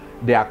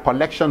are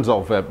collections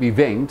of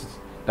events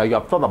that you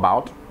have thought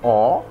about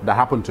or that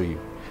happen to you,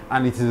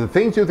 and it is the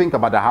things you think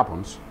about that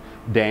happens.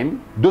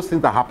 Then those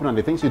things that happen and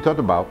the things you thought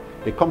about,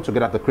 they come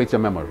together to create your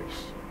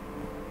memories.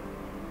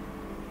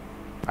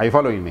 Are you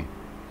following me?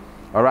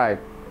 All right.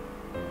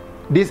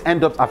 This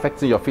ends up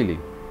affecting your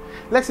feeling.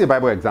 Let's see a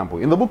Bible example.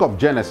 In the book of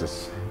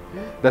Genesis,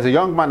 there's a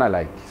young man I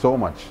like so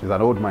much. He's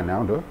an old man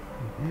now, though.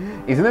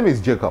 His name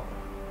is Jacob.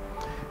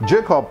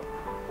 Jacob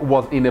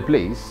was in a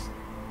place,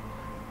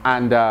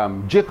 and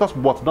Jacob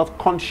was not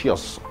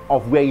conscious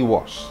of where he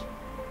was.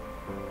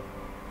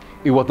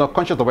 He was not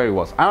conscious of where he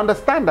was. I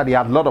understand that he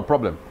had a lot of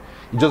problems.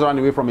 He just ran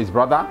away from his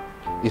brother.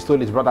 He stole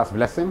his brother's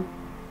blessing.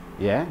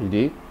 Yeah, he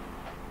did.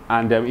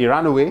 And he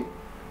ran away.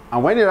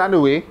 And when he ran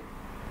away,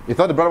 he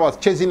thought the brother was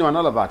chasing him and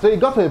all of that. So he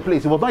got to a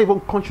place, he was not even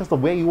conscious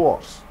of where he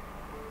was.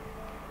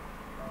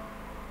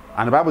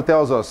 And the Bible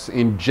tells us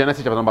in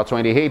Genesis chapter number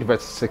 28,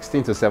 verse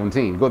 16 to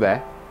 17. Go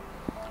there.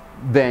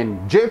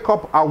 Then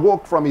Jacob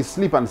awoke from his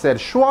sleep and said,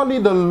 surely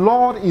the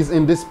Lord is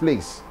in this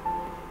place,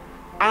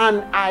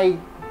 and I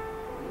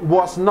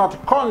was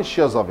not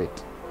conscious of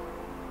it,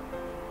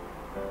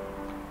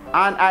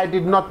 and I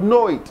did not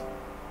know it.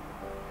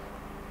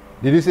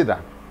 Did you see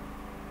that?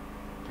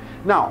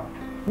 Now,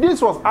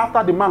 this was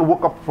after the man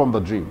woke up from the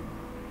dream.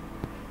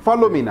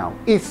 Follow me now.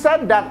 He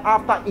said that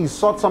after he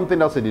saw something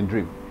else in the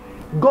dream.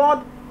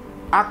 God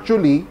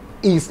actually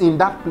is in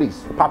that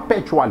place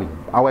perpetually.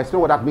 I will explain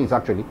what that means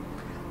actually.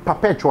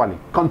 Perpetually,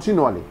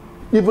 continually,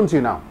 even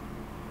till now.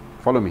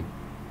 Follow me.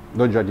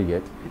 Don't judge it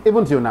yet.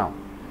 Even till now.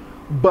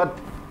 But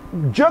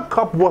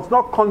Jacob was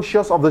not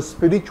conscious of the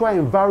spiritual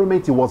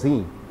environment he was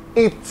in.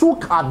 It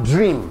took a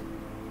dream.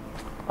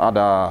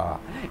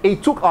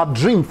 It took a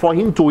dream for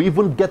him to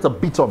even get a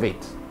bit of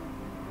it.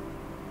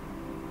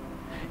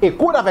 He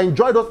could have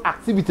enjoyed those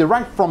activities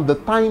right from the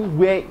time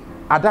where,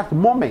 at that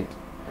moment.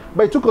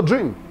 But it took a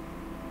dream.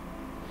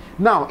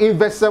 Now, in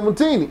verse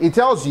 17, it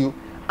tells you,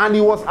 and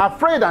he was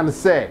afraid and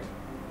said,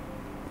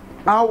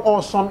 how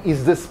awesome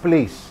is this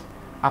place?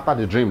 After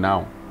the dream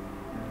now.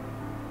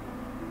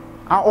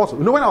 How awesome.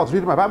 You know, when I was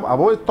reading my Bible, I've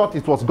always thought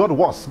it was God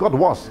was. God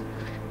was.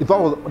 It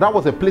thought that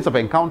was a place of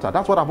encounter.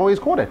 That's what I've always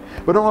called it.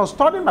 But when I was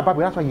studying my Bible,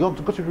 that's why you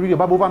have to read your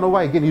Bible over and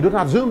over again. You don't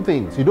assume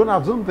things. You don't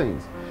assume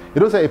things.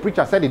 You don't say a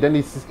preacher said it, then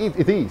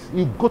it is.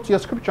 You go to your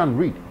scripture and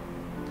read.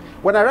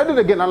 When I read it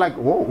again, I'm like,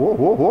 whoa, whoa,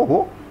 whoa, whoa,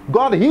 whoa.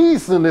 God, He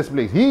is in this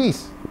place. He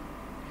is.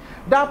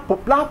 That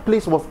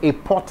place was a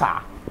portal,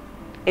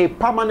 a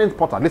permanent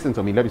portal. Listen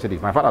to me, let me say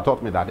this. My father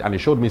taught me that, and he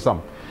showed me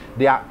some.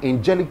 They are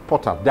angelic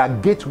portals. They are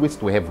gateways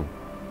to heaven.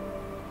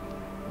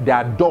 They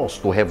are doors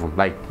to heaven,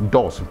 like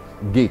doors,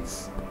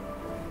 gates.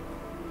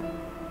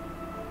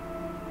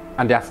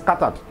 And they are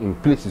scattered in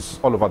places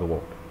all over the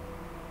world.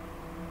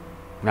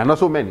 There are not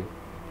so many.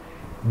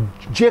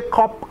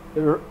 Jacob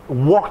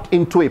walked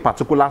into a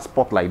particular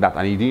spot like that,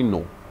 and he didn't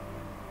know.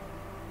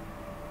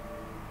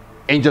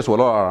 Angels were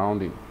all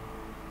around him,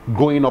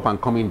 going up and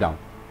coming down.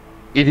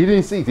 He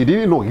didn't see it. He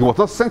didn't know. He was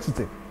not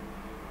sensitive.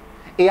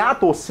 He had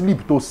to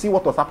sleep to see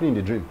what was happening in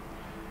the dream.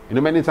 You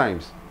know, many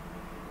times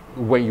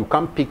when you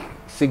can't pick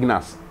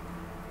signals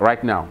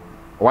right now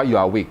while you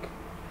are awake,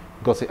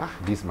 God say,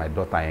 this is my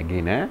daughter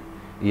again.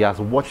 She has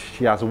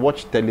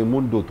watched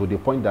Telemundo to the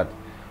point that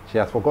she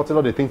has forgotten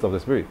all the things of the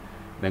spirit.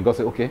 Then God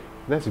say, okay,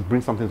 let's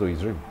bring something to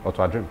his dream or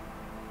to her dream.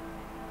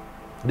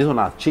 This one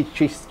has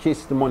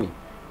chased the money.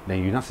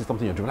 Then you now see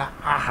something in your dream. Like,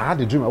 I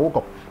had a dream, I woke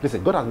up.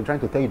 Listen, God has been trying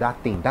to tell you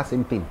that thing, that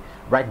same thing,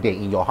 right there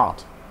in your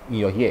heart, in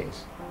your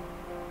ears.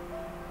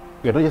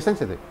 You're not just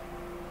sensitive.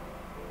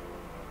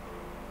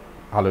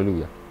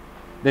 Hallelujah.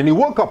 Then he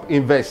woke up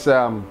in verse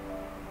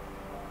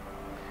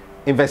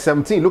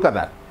 17. Look at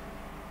that.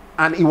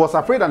 And he was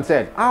afraid and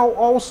said, how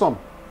awesome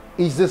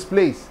is this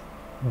place?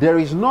 There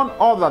is none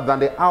other than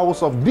the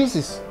house of, this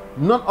is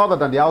none other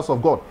than the house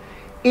of God.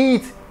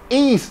 It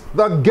is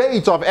the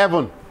gate of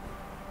heaven.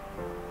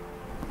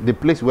 The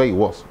place where he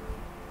was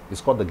is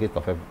called the gate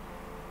of heaven.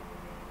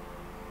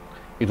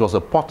 It was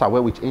a portal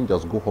where which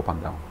angels go up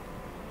and down.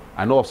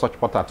 I know of such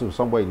portal too,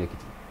 somewhere in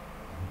Ekiti.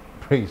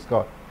 Praise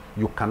God.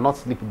 You cannot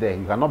sleep there.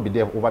 You cannot be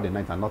there over the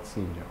night and not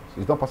see angels.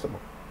 It's not possible.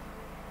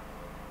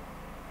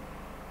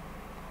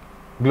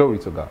 Glory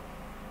to God.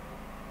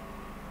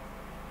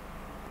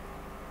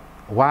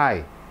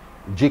 Why?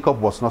 Jacob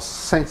was not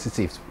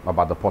sensitive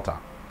about the portal.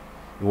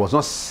 He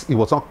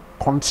was not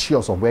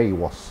conscious of where he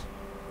was.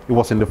 He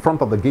was in the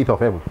front of the gate of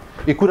heaven.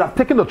 He could have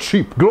taken a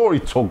trip.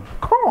 Glory to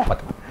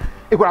God.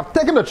 He could have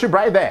taken a trip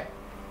right there.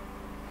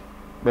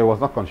 But he was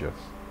not conscious.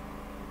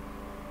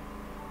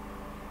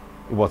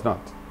 He was not.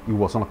 He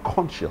was not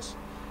conscious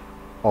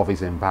of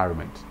his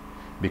environment.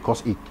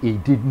 Because he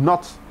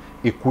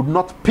could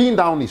not pin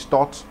down his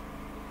thoughts,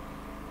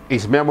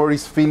 his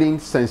memories,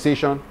 feelings,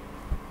 sensation,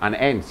 and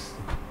ends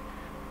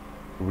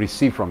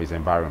received from his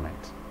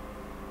environment.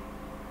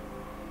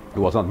 It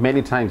was not.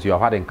 Many times you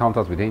have had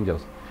encounters with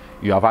angels.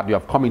 You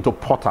have come into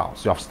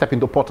portals. You have stepped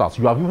into portals.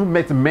 You have even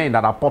met men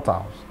that are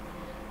portals.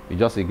 You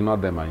just ignore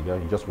them and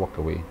you just walk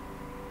away.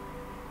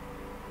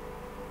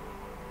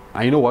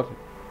 And you know what?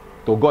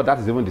 To God, that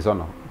is even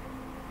dishonor.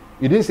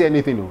 You didn't say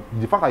anything. No.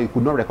 The fact that you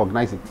could not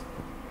recognize it,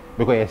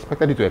 because you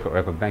expected you to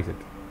recognize it.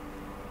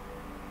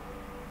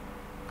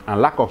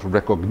 And lack of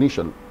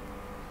recognition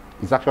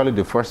is actually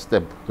the first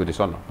step to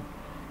dishonor.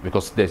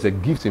 Because there's a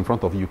gift in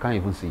front of you, you can't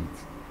even see it.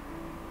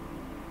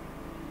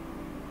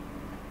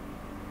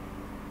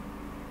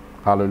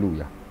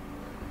 Hallelujah.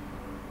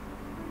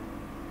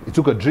 It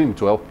took a dream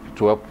to help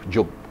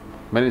Job.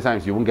 Many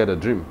times you won't get a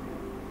dream.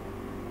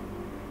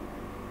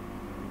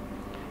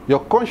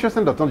 Your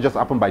consciousness does not just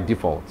happen by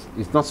default.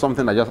 It's not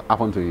something that just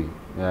happened to you.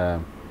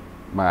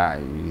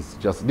 it's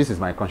just, this is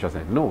my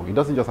consciousness. No, it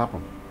doesn't just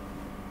happen.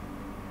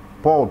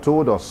 Paul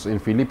told us in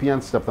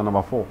Philippians chapter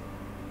number 4.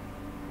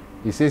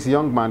 He says,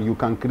 young man, you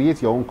can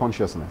create your own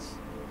consciousness.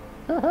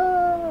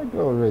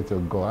 Glory to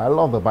God. I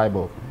love the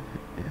Bible.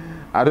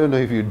 I don't know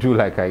if you do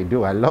like I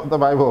do. I love the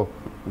Bible.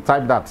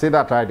 Type that. Say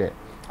that right there.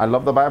 I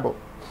love the Bible.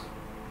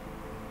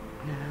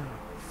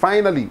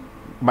 Finally,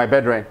 my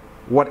brethren,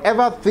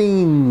 whatever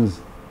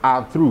things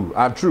are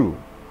true,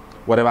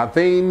 whatever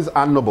things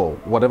are noble,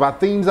 whatever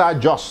things are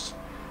just,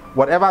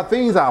 whatever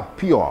things are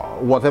pure,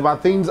 whatever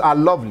things are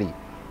lovely,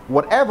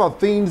 whatever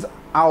things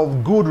are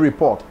of good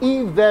report,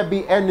 if there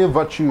be any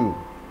virtue,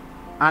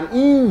 and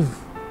if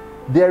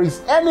there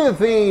is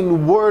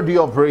anything worthy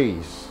of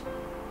praise.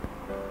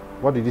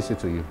 What did he say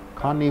to you?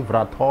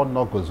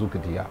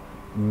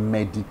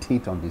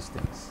 Meditate on these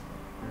things.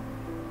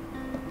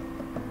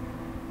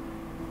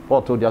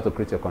 Paul told you how to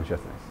create your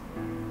consciousness.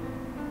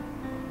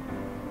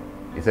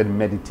 He said,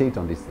 meditate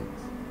on these things.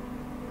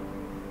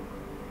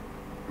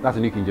 That's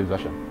the New King James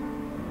Version.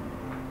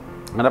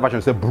 Another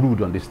version says,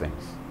 brood on these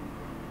things.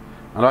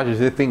 Another version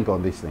says, think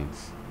on these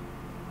things.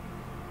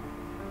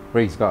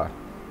 Praise God.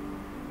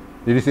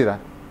 Did you see that?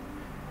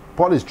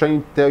 Paul is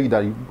trying to tell you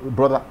that,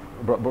 brother,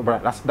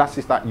 that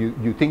sister,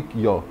 you think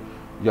your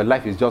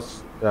life is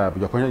just,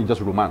 your conscience is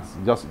just romance,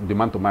 just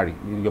demand to marry.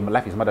 Your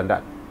life is more than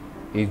that.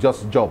 It's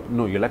just job.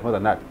 No, your life more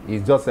than that.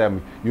 It's just,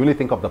 you only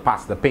think of the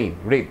past, the pain,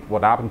 rape,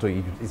 what happened to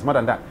you. It's more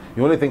than that.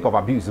 You only think of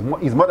abuse.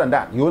 It's more than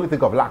that. You only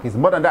think of lack. It's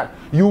more than that.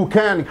 You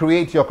can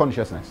create your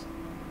consciousness.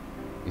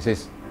 He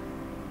says,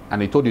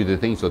 and he told you the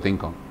things to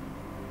think on.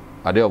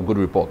 Are they of good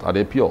report? Are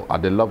they pure? Are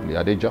they lovely?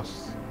 Are they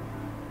just?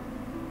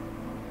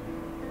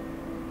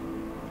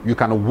 You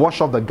can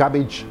wash off the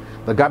garbage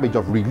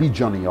of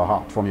religion in your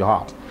heart, from your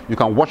heart. You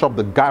can wash up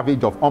the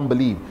garbage of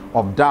unbelief,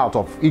 of doubt,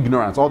 of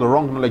ignorance, all the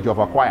wrong knowledge you have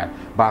acquired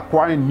by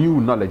acquiring new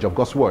knowledge of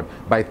God's word,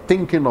 by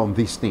thinking on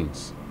these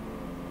things,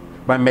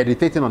 by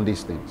meditating on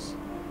these things,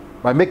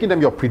 by making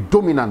them your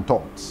predominant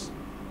thoughts.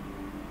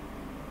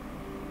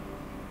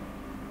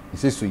 He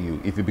says to you,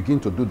 if you begin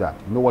to do that,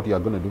 you know what you are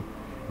going to do?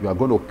 You are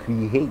going to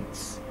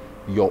create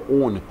your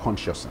own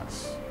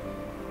consciousness.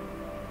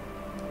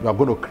 You are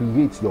going to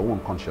create your own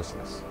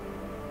consciousness.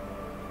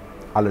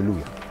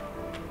 Hallelujah.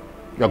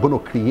 You are going to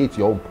create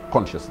your own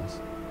consciousness.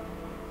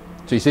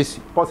 So he says,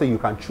 Paul says you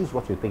can choose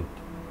what you think.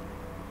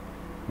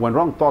 When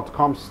wrong thought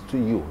comes to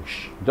you,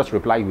 just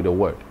reply with a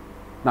word.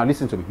 Now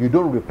listen to me. You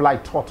don't reply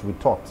thought with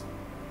thought.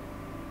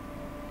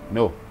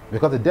 No.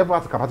 Because the devil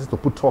has the capacity to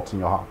put thoughts in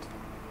your heart.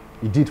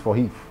 He did for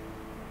Eve.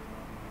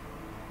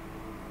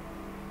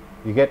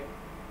 You get?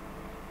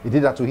 He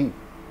did that to Eve.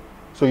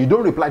 So you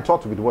don't reply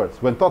thoughts with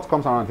words. When thoughts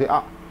comes around, say,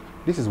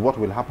 this is what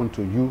will happen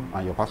to you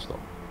and your pastor.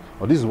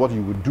 Or this is what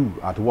you will do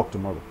at work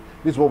tomorrow.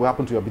 This is what will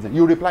happen to your business.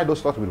 You reply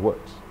those thoughts with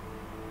words.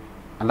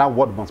 And that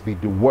word must be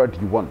the word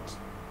you want,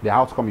 the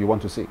outcome you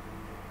want to see.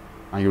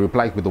 And you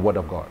reply with the word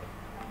of God.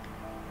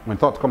 When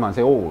thoughts come and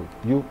say, oh,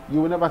 you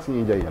will never see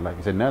angel in your life.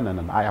 You say,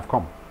 no, I have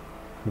come.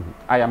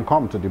 I am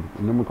come to the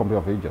innumerable company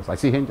of angels. I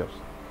see angels.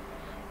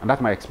 And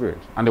that's my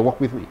experience. And they walk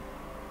with me.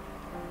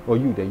 Or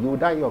you then, you will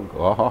die young.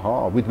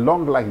 With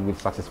long life, it will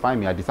satisfy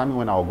me. I determine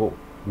when I'll go.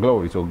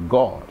 Glory to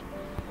God.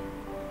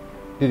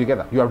 Did you get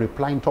that? You are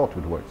replying thoughts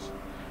with words.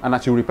 And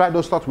as you reply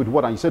those thoughts with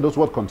words and you say those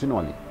words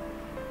continually,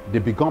 they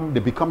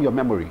become your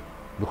memory,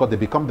 because they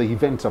become the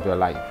events of your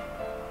life.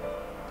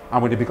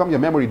 And when they become your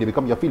memory, they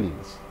become your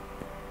feelings.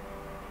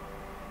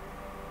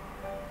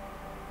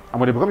 And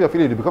when they become your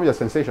feelings, they become your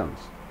sensations.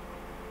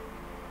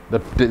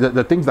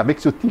 The things that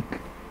makes you think.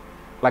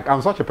 Like,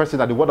 I'm such a person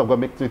that the word of God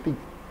makes me think.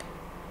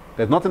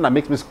 There's nothing that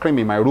makes me scream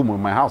in my room or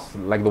in my house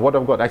like the word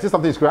of God. I see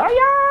something scream,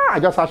 I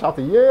just start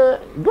shouting, yeah,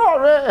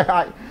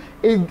 glory.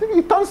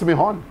 It turns me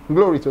on.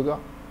 Glory to God.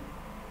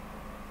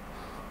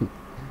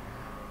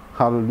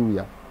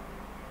 Hallelujah.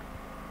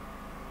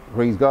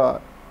 Praise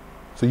God.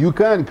 So you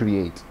can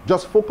create.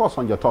 Just focus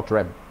on your thought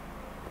realm.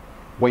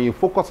 When you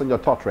focus on your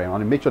thought realm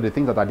and make sure the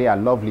things that are there are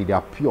lovely, they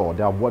are pure,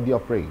 they are worthy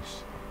of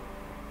praise.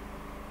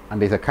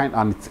 And it's a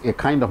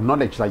kind of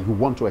knowledge that you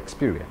want to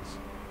experience.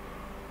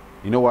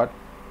 You know what?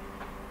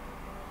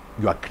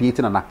 You are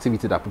creating an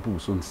activity that people will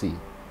soon see.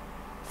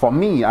 For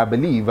me, I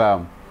believe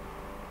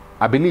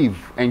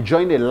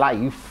enjoying a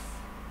life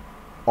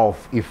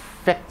of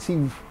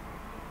effective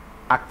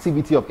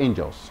activity of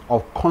angels,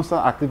 of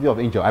constant activity of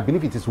angels, I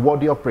believe it is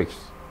worthy of praise.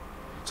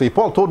 So if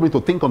Paul told me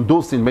to think on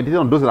those things, meditate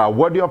on those that are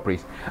worthy of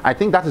praise, I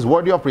think that is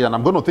worthy of praise, and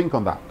I'm going to think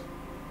on that.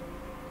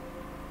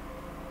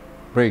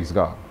 Praise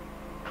God.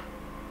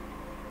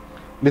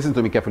 Listen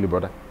to me carefully,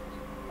 brother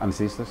and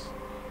sisters.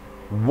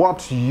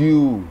 What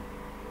you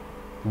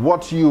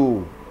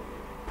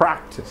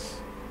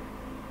practice,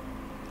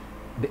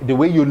 the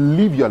way you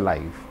live your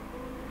life,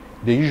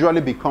 they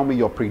usually become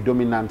your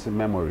predominant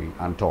memory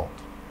and thought,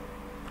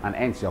 and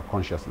hence your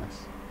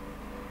consciousness.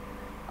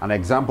 An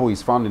example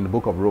is found in the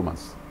book of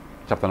Romans,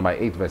 chapter number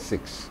 8, verse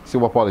 6. See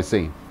what Paul is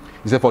saying.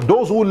 He said, for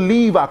those who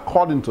live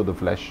according to the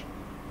flesh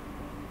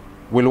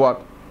will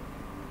what?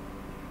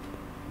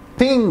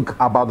 Think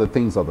about the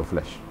things of the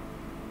flesh.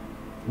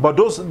 But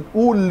those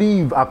who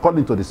live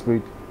according to the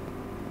Spirit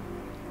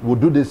will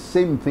do the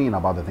same thing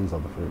about the things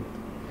of the Spirit.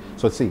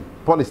 So see,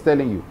 Paul is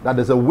telling you that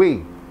there's a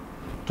way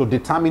to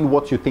determine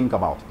what you think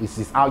about. This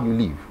is how you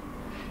live.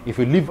 If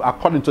you live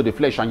according to the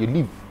flesh and you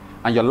live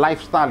and your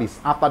lifestyle is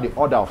after the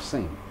order of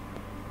sin,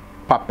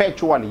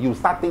 perpetually you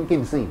start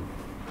thinking sin.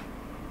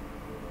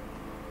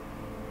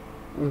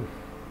 You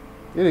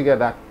didn't get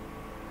that?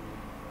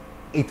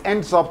 It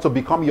ends up to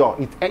become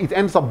it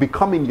ends up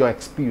becoming your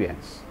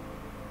experience.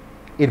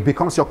 It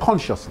becomes your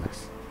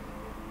consciousness.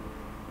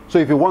 So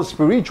if you want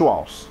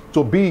spirituals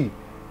to be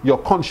your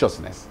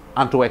consciousness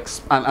and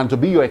to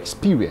be your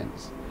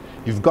experience,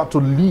 you've got to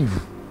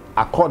live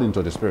according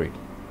to the Spirit.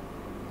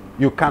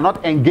 You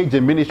cannot engage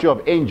the ministry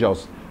of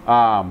angels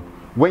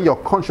when your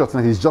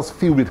consciousness is just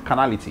filled with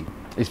carnality.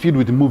 It's filled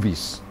with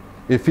movies.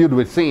 It's filled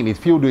with sin. It's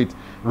filled with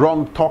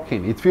wrong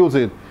talking. It fills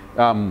with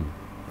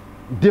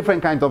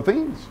different kinds of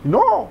things.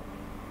 No.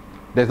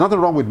 There's nothing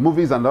wrong with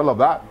movies and all of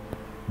that.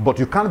 But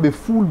you can't be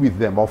full with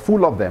them or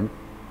full of them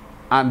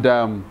and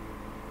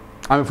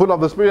full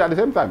of the Spirit at the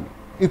same time.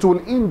 It will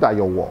hinder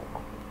your walk.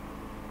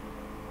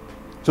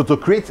 So to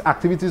create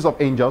activities of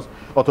angels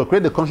or to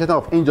create the consciousness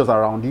of angels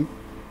around you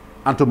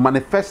and to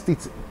manifest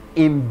it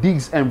in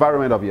this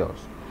environment of yours,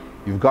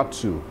 you've got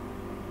to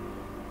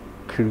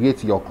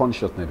create your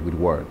consciousness with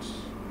words.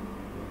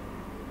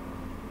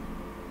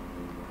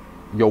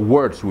 Your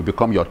words will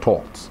become your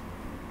thoughts.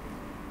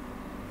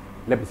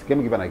 Let me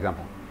give you an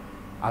example.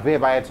 Have you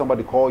ever heard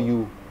somebody call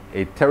you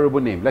a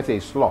terrible name? Let's say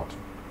a slut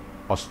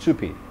or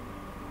stupid.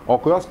 Or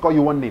could just call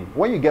you one name.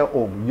 When you get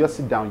home, you just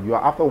sit down. You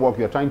are after work.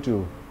 You're trying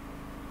to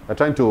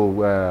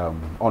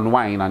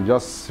unwind and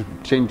just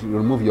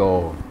remove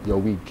your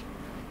wig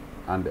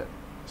and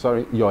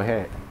your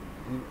hair.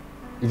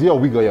 Is it your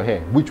wig or your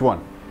hair? Which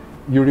one?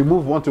 You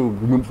want to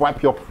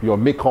wipe your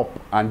makeup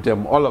and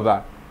all of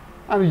that,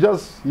 and you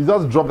just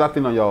drop that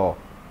thing on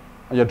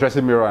your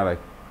dressing mirror and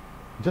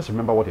just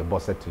remember what your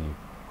boss said to you.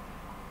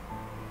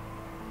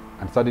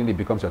 And suddenly it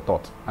becomes your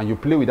thought. And you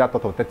play with that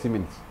thought for 30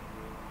 minutes.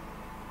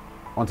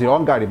 Until your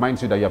hunger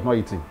reminds you that you have not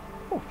eaten.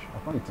 Oh,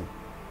 I've not eaten.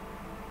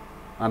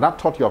 And that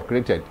thought you have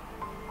created,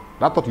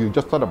 that thought you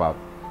just thought about,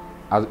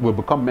 will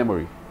become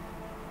memory.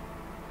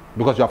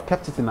 Because you have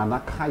kept it in an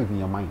archive in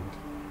your mind.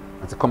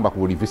 And to come back,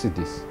 we'll revisit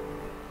this.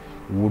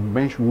 We'll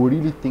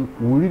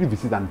really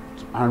visit and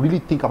really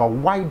think about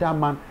why that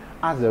man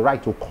has the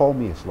right to call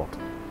me a slut.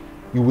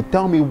 You will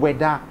tell me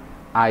whether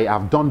I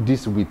have done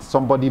this with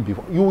somebody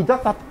before. You will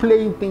just start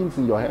playing things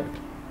in your head.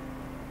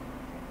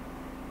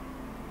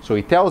 So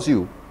it tells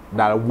you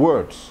that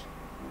words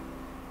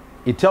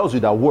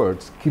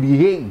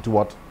create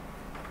what?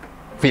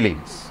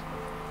 Feelings.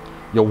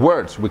 Your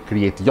words will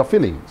create your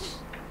feelings.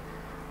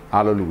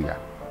 Hallelujah.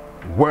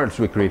 Words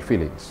will create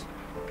feelings.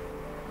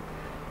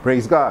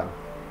 Praise God.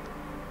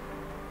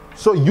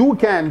 So you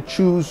can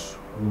choose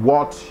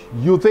what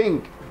you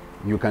think.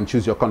 You can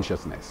choose your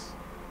consciousness.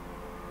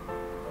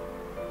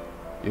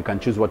 You can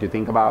choose what you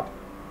think about.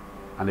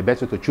 And the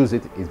best way to choose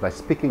it is by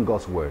speaking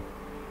God's word.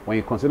 When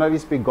you continually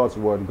speak God's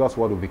word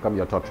will become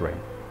your thought realm.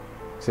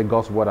 Say,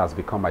 God's word has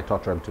become my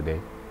thought realm today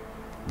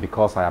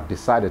because I have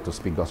decided to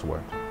speak God's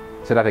word.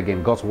 Say that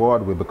again. God's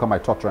word will become my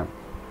thought realm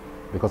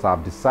because I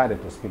have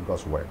decided to speak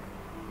God's word.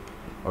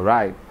 All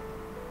right.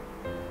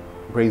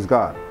 Praise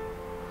God.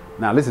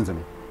 Now listen to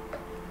me.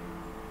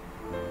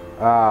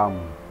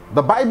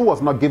 The Bible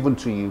was not given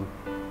to you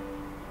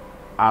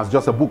as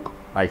just a book.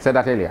 I said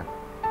that earlier.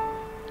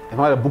 It's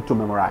not a book to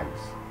memorize.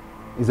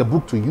 It's a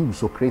book to use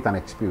to create an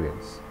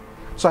experience.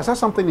 So I saw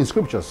something in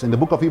scriptures in the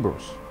book of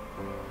Hebrews.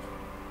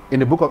 In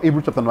the book of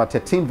Hebrews chapter number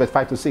 13 verse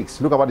 5 to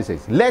 6. Look at what it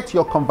says. Let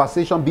your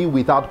conversation be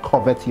without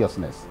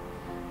covetousness.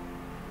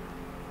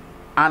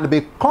 And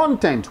be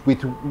content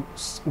with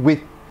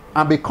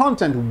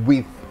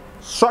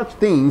such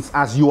things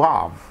as you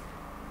have.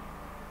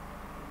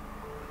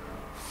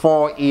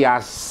 For he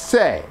has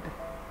said,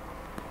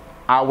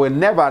 I will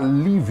never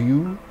leave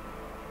you.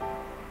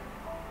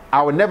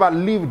 I will never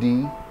leave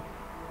thee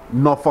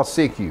nor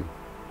forsake you.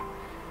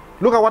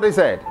 Look at what he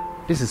said.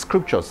 This is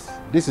scriptures.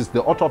 This is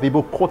the author of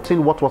Hebrews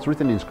quoting what was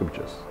written in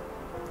scriptures.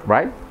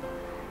 Right?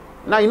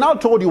 Now he now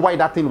told you why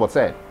that thing was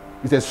said.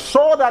 He says,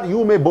 so that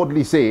you may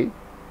boldly say,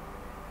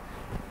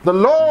 the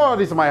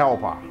Lord is my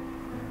helper.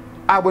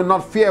 I will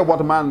not fear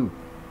what man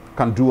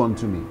can do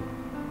unto me.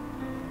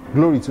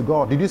 Glory to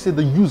God. Did you see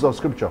the use of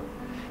scripture?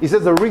 He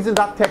says the reason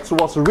that text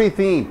was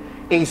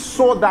written is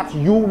so that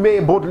you may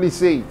boldly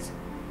say it.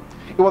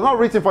 It was not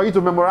written for you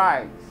to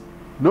memorize.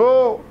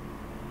 No.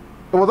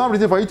 It was not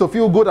written for you to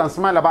feel good and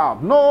smile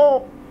about.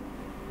 No.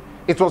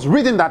 It was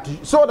written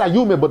so that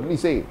you may boldly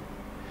say it.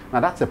 Now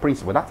that's a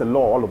principle. That's a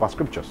law all over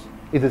scriptures.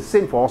 It's the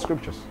same for all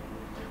scriptures.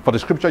 For the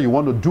scripture you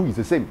want to do, it's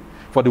the same.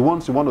 For the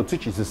ones you want to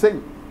teach, it's the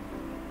same.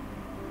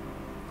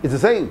 It's the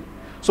same.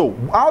 So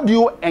how do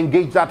you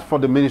engage that for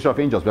the ministry of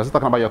angels? We're still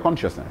talking about your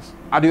consciousness.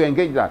 How do you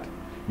engage that?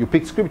 You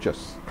pick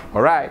scriptures.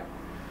 All right.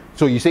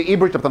 So you say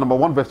Hebrews chapter number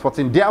 1 verse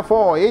 14.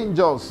 Therefore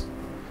angels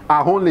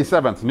are only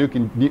servants.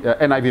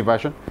 NIV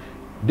version.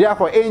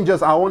 Therefore,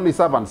 angels are only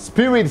servants,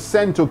 spirits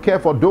sent to care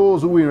for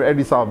those who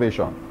inherit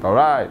salvation. All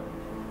right.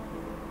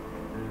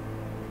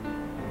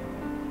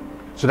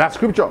 So that's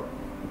scripture.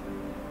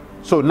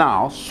 So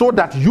now, so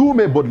that you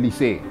may boldly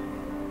say,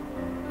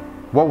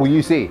 what will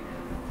you say?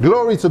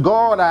 Glory to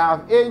God, I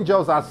have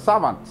angels as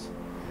servants,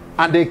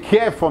 and they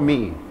care for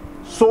me,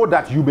 so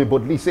that you may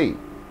boldly say.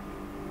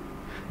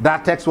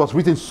 That text was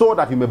written so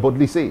that you may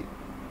boldly say.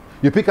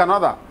 You pick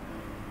another.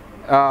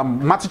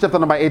 Matthew chapter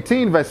number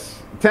 18,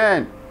 verse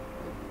 10.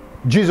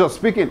 Jesus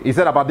speaking, he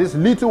said about these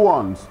little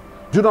ones,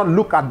 do not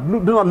look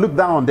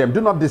down on them, do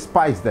not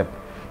despise them,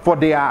 for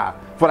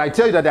I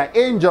tell you that their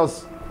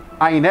angels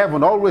are in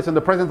heaven, always in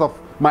the presence of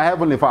my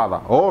heavenly Father.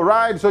 All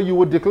right, so you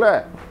would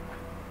declare,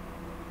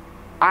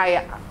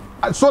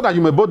 so that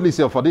you may boldly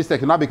say, for this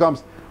text now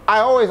becomes, I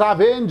always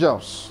have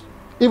angels,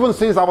 even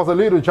since I was a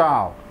little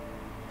child.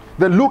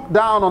 They look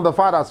down on the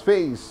Father's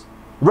face,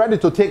 ready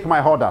to take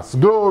my orders.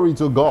 Glory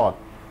to God.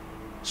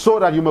 So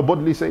that you may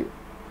boldly say.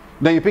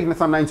 Then you pick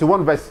Psalm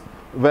 91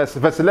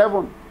 verse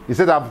 11. He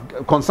said,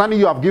 concerning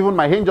you, I've given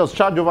my angels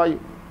charge over you,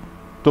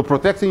 to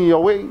protect you in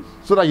your ways,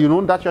 so that you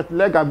don't dash your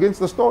leg against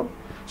the stone.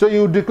 So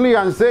you declare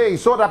and say,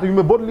 so that you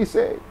may boldly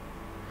say,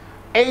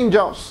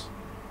 angels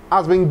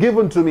has been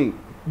given to me.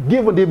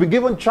 They've been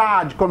given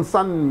charge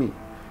concerning me.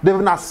 They've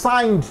been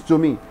assigned to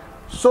me,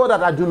 so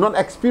that I do not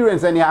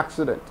experience any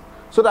accident,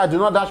 so that I do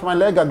not dash my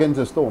leg against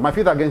a stone, my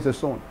feet against a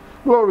stone.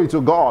 Glory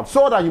to God.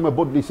 So that you may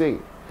boldly say.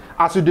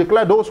 As you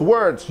declare those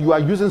words, you are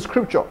using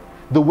scripture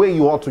the way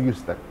you ought to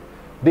use them.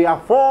 They are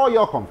for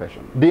your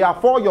confession. They are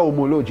for your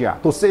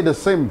homologia, to say the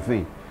same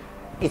thing.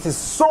 It is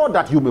so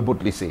that you may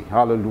boldly say.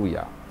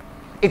 Hallelujah.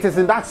 It is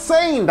in that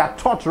saying that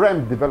thought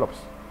realm develops.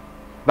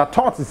 That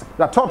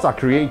thoughts are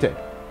created.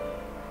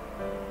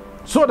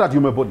 So that you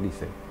may boldly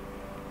say.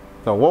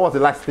 So what was the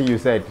last thing you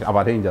said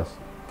about angels?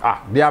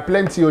 They are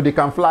plenty, they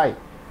can fly.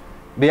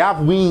 They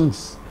have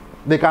wings.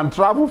 They can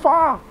travel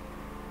far.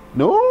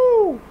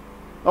 No.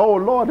 Oh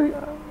Lord,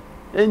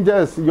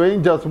 angels, your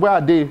angels, where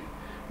are they?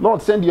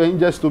 Lord, send your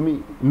angels to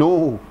me.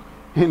 No,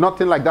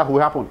 nothing like that will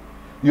happen.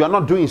 You are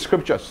not doing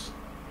scriptures.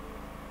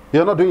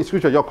 You are not doing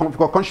scripture. Your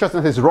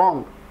consciousness is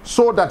wrong.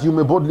 So that you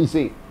may boldly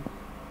say.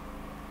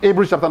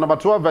 Hebrews chapter number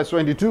 12, verse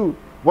 22.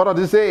 What does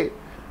it say?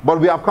 But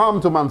we have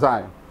come to Mount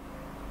Zion,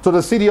 to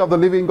the city of the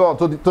living God,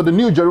 to the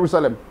new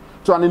Jerusalem,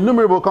 to an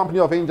innumerable company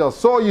of angels.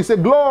 So you say,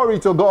 glory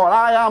to God,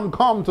 I am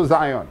come to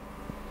Zion.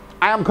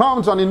 I am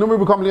come to an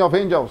innumerable company of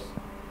angels.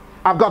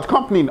 I've got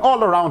company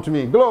all around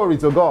me. Glory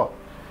to God.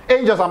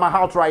 Angels are my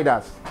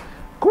outriders.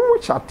 They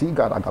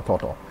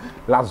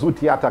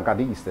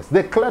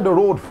clear the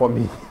road for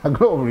me.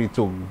 Glory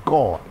to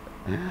God.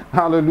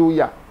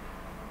 Hallelujah.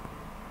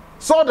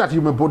 So that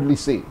you may boldly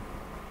say.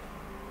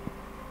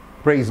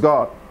 Praise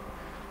God.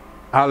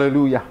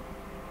 Hallelujah.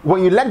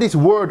 When you let this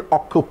word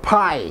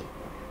occupy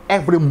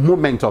every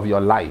moment of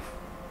your life,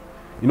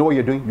 you know what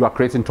you're doing? You are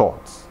creating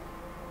thoughts.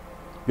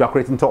 You are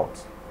creating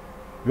thoughts.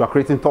 You are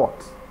creating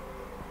thoughts.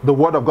 The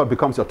word of God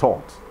becomes your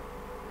thought.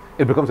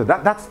 It becomes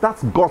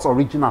that's God's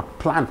original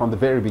plan from the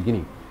very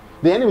beginning.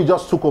 The enemy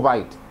just took over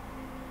it.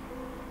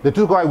 They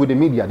took over with the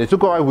media. They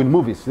took over with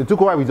movies. They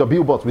took over with your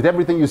billboards, with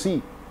everything you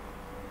see.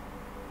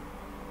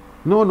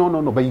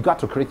 No. But you got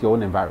to create your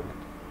own environment.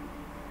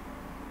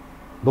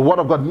 The word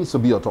of God needs to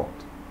be your thought.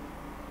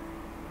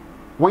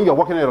 When you're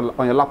working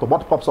on your laptop,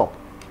 what pops up?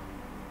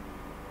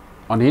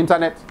 On the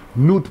internet,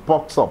 nude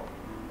pops up.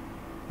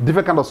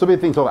 Different kind of so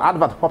many things. So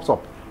advert pops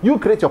up. You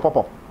create your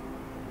pop-up.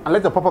 And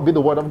let the pop-up be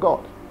the word of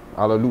God.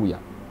 Hallelujah.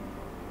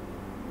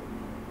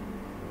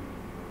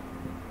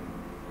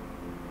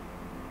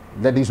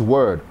 Let this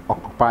word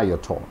occupy your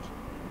thought.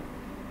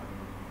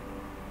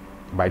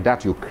 By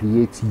that you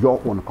create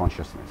your own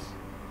consciousness.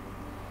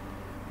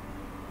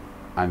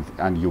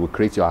 And you will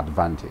create your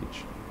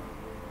advantage.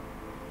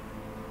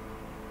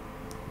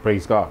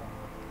 Praise God.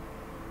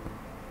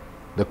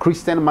 The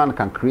Christian man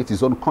can create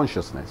his own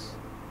consciousness.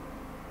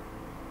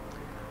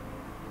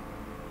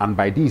 And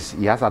by this,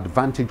 he has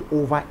advantage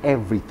over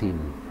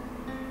everything.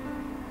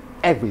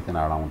 Everything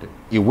around him.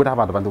 He would have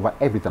advantage over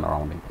everything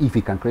around him if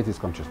he can create his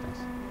consciousness.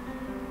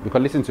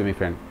 Because listen to me,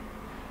 friend.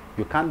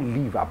 You can't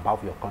live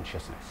above your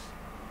consciousness.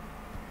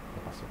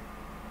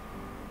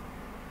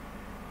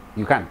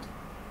 You can't.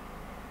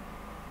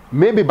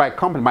 Maybe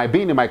by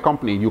being in my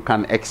company, you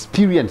can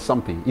experience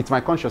something. It's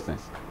my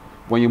consciousness.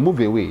 When you move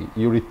away,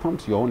 you return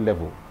to your own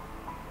level.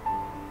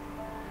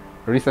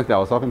 Recently, I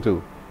was talking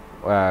to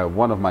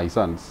one of my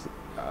sons,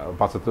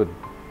 Pastor Todd.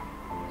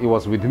 He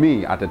was with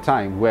me at a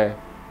time where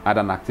I had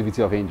an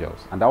activity of angels.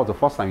 And that was the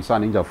first time he saw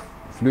an angel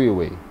flew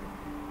away.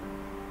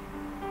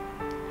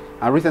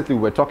 And recently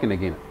we were talking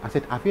again. I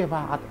said, have you ever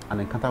had an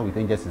encounter with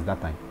angels since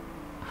that time?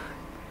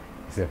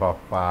 He said,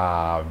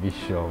 Papa,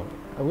 Bishop,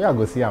 we are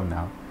going to see him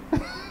now.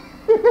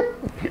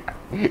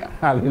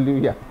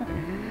 Hallelujah.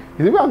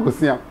 He said, we are going to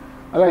see him.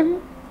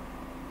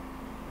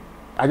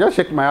 I just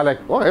shook my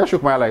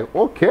head like,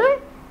 okay.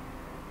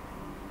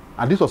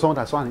 And this was someone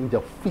that saw an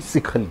angel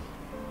physically.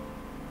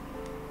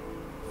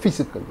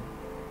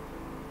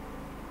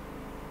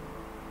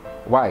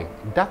 Why?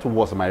 That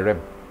was my realm.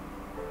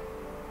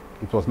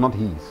 It was not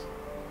his.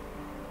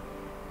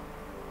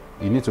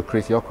 You need to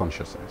create your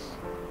consciousness.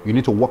 You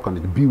need to work on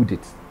it, build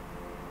it.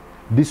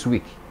 This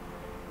week,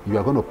 you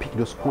are going to pick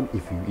those,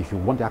 if you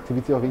want the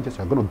activity of angels,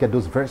 you are going to get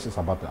those verses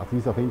about the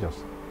activity of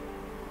angels.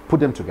 Put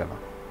them together.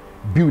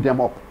 Build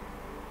them up.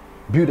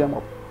 Build them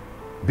up.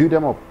 Build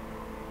them up.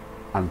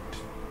 And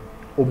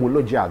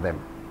homologia them.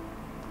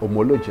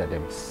 Homologia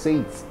them. Say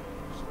it.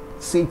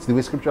 Say it the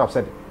way Scripture have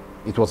said it.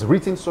 It was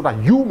written so that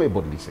you may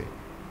boldly say.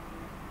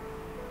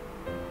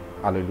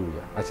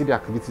 Hallelujah. I see the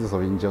activities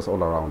of angels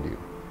all around you.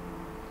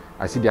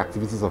 I see the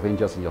activities of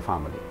angels in your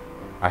family.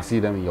 I see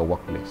them in your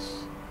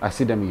workplace. I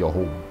see them in your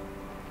home.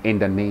 In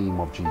the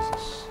name of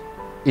Jesus.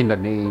 In the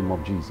name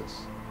of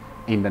Jesus.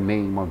 In the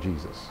name of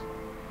Jesus.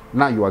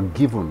 Now you are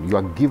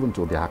given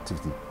to their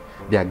activity.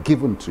 They are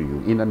given to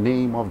you in the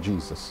name of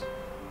Jesus.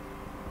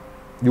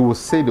 You will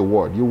say the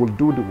word. You will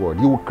do the word.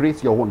 You will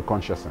create your own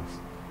consciousness.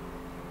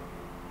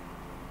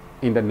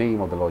 In the name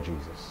of the Lord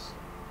Jesus.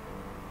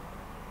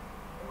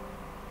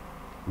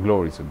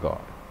 Glory to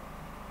God.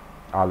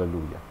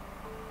 Hallelujah.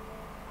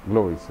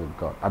 Glory to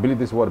God. I believe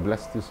this word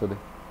blessed you today.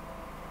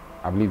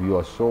 I believe you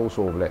are so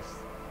blessed.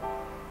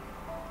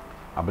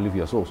 I believe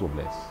you are so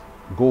blessed.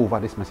 Go over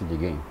this message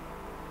again.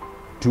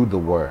 Do the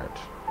word.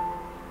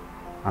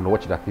 And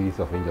watch the activities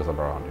of angels all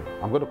around you.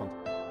 I'm going to continue.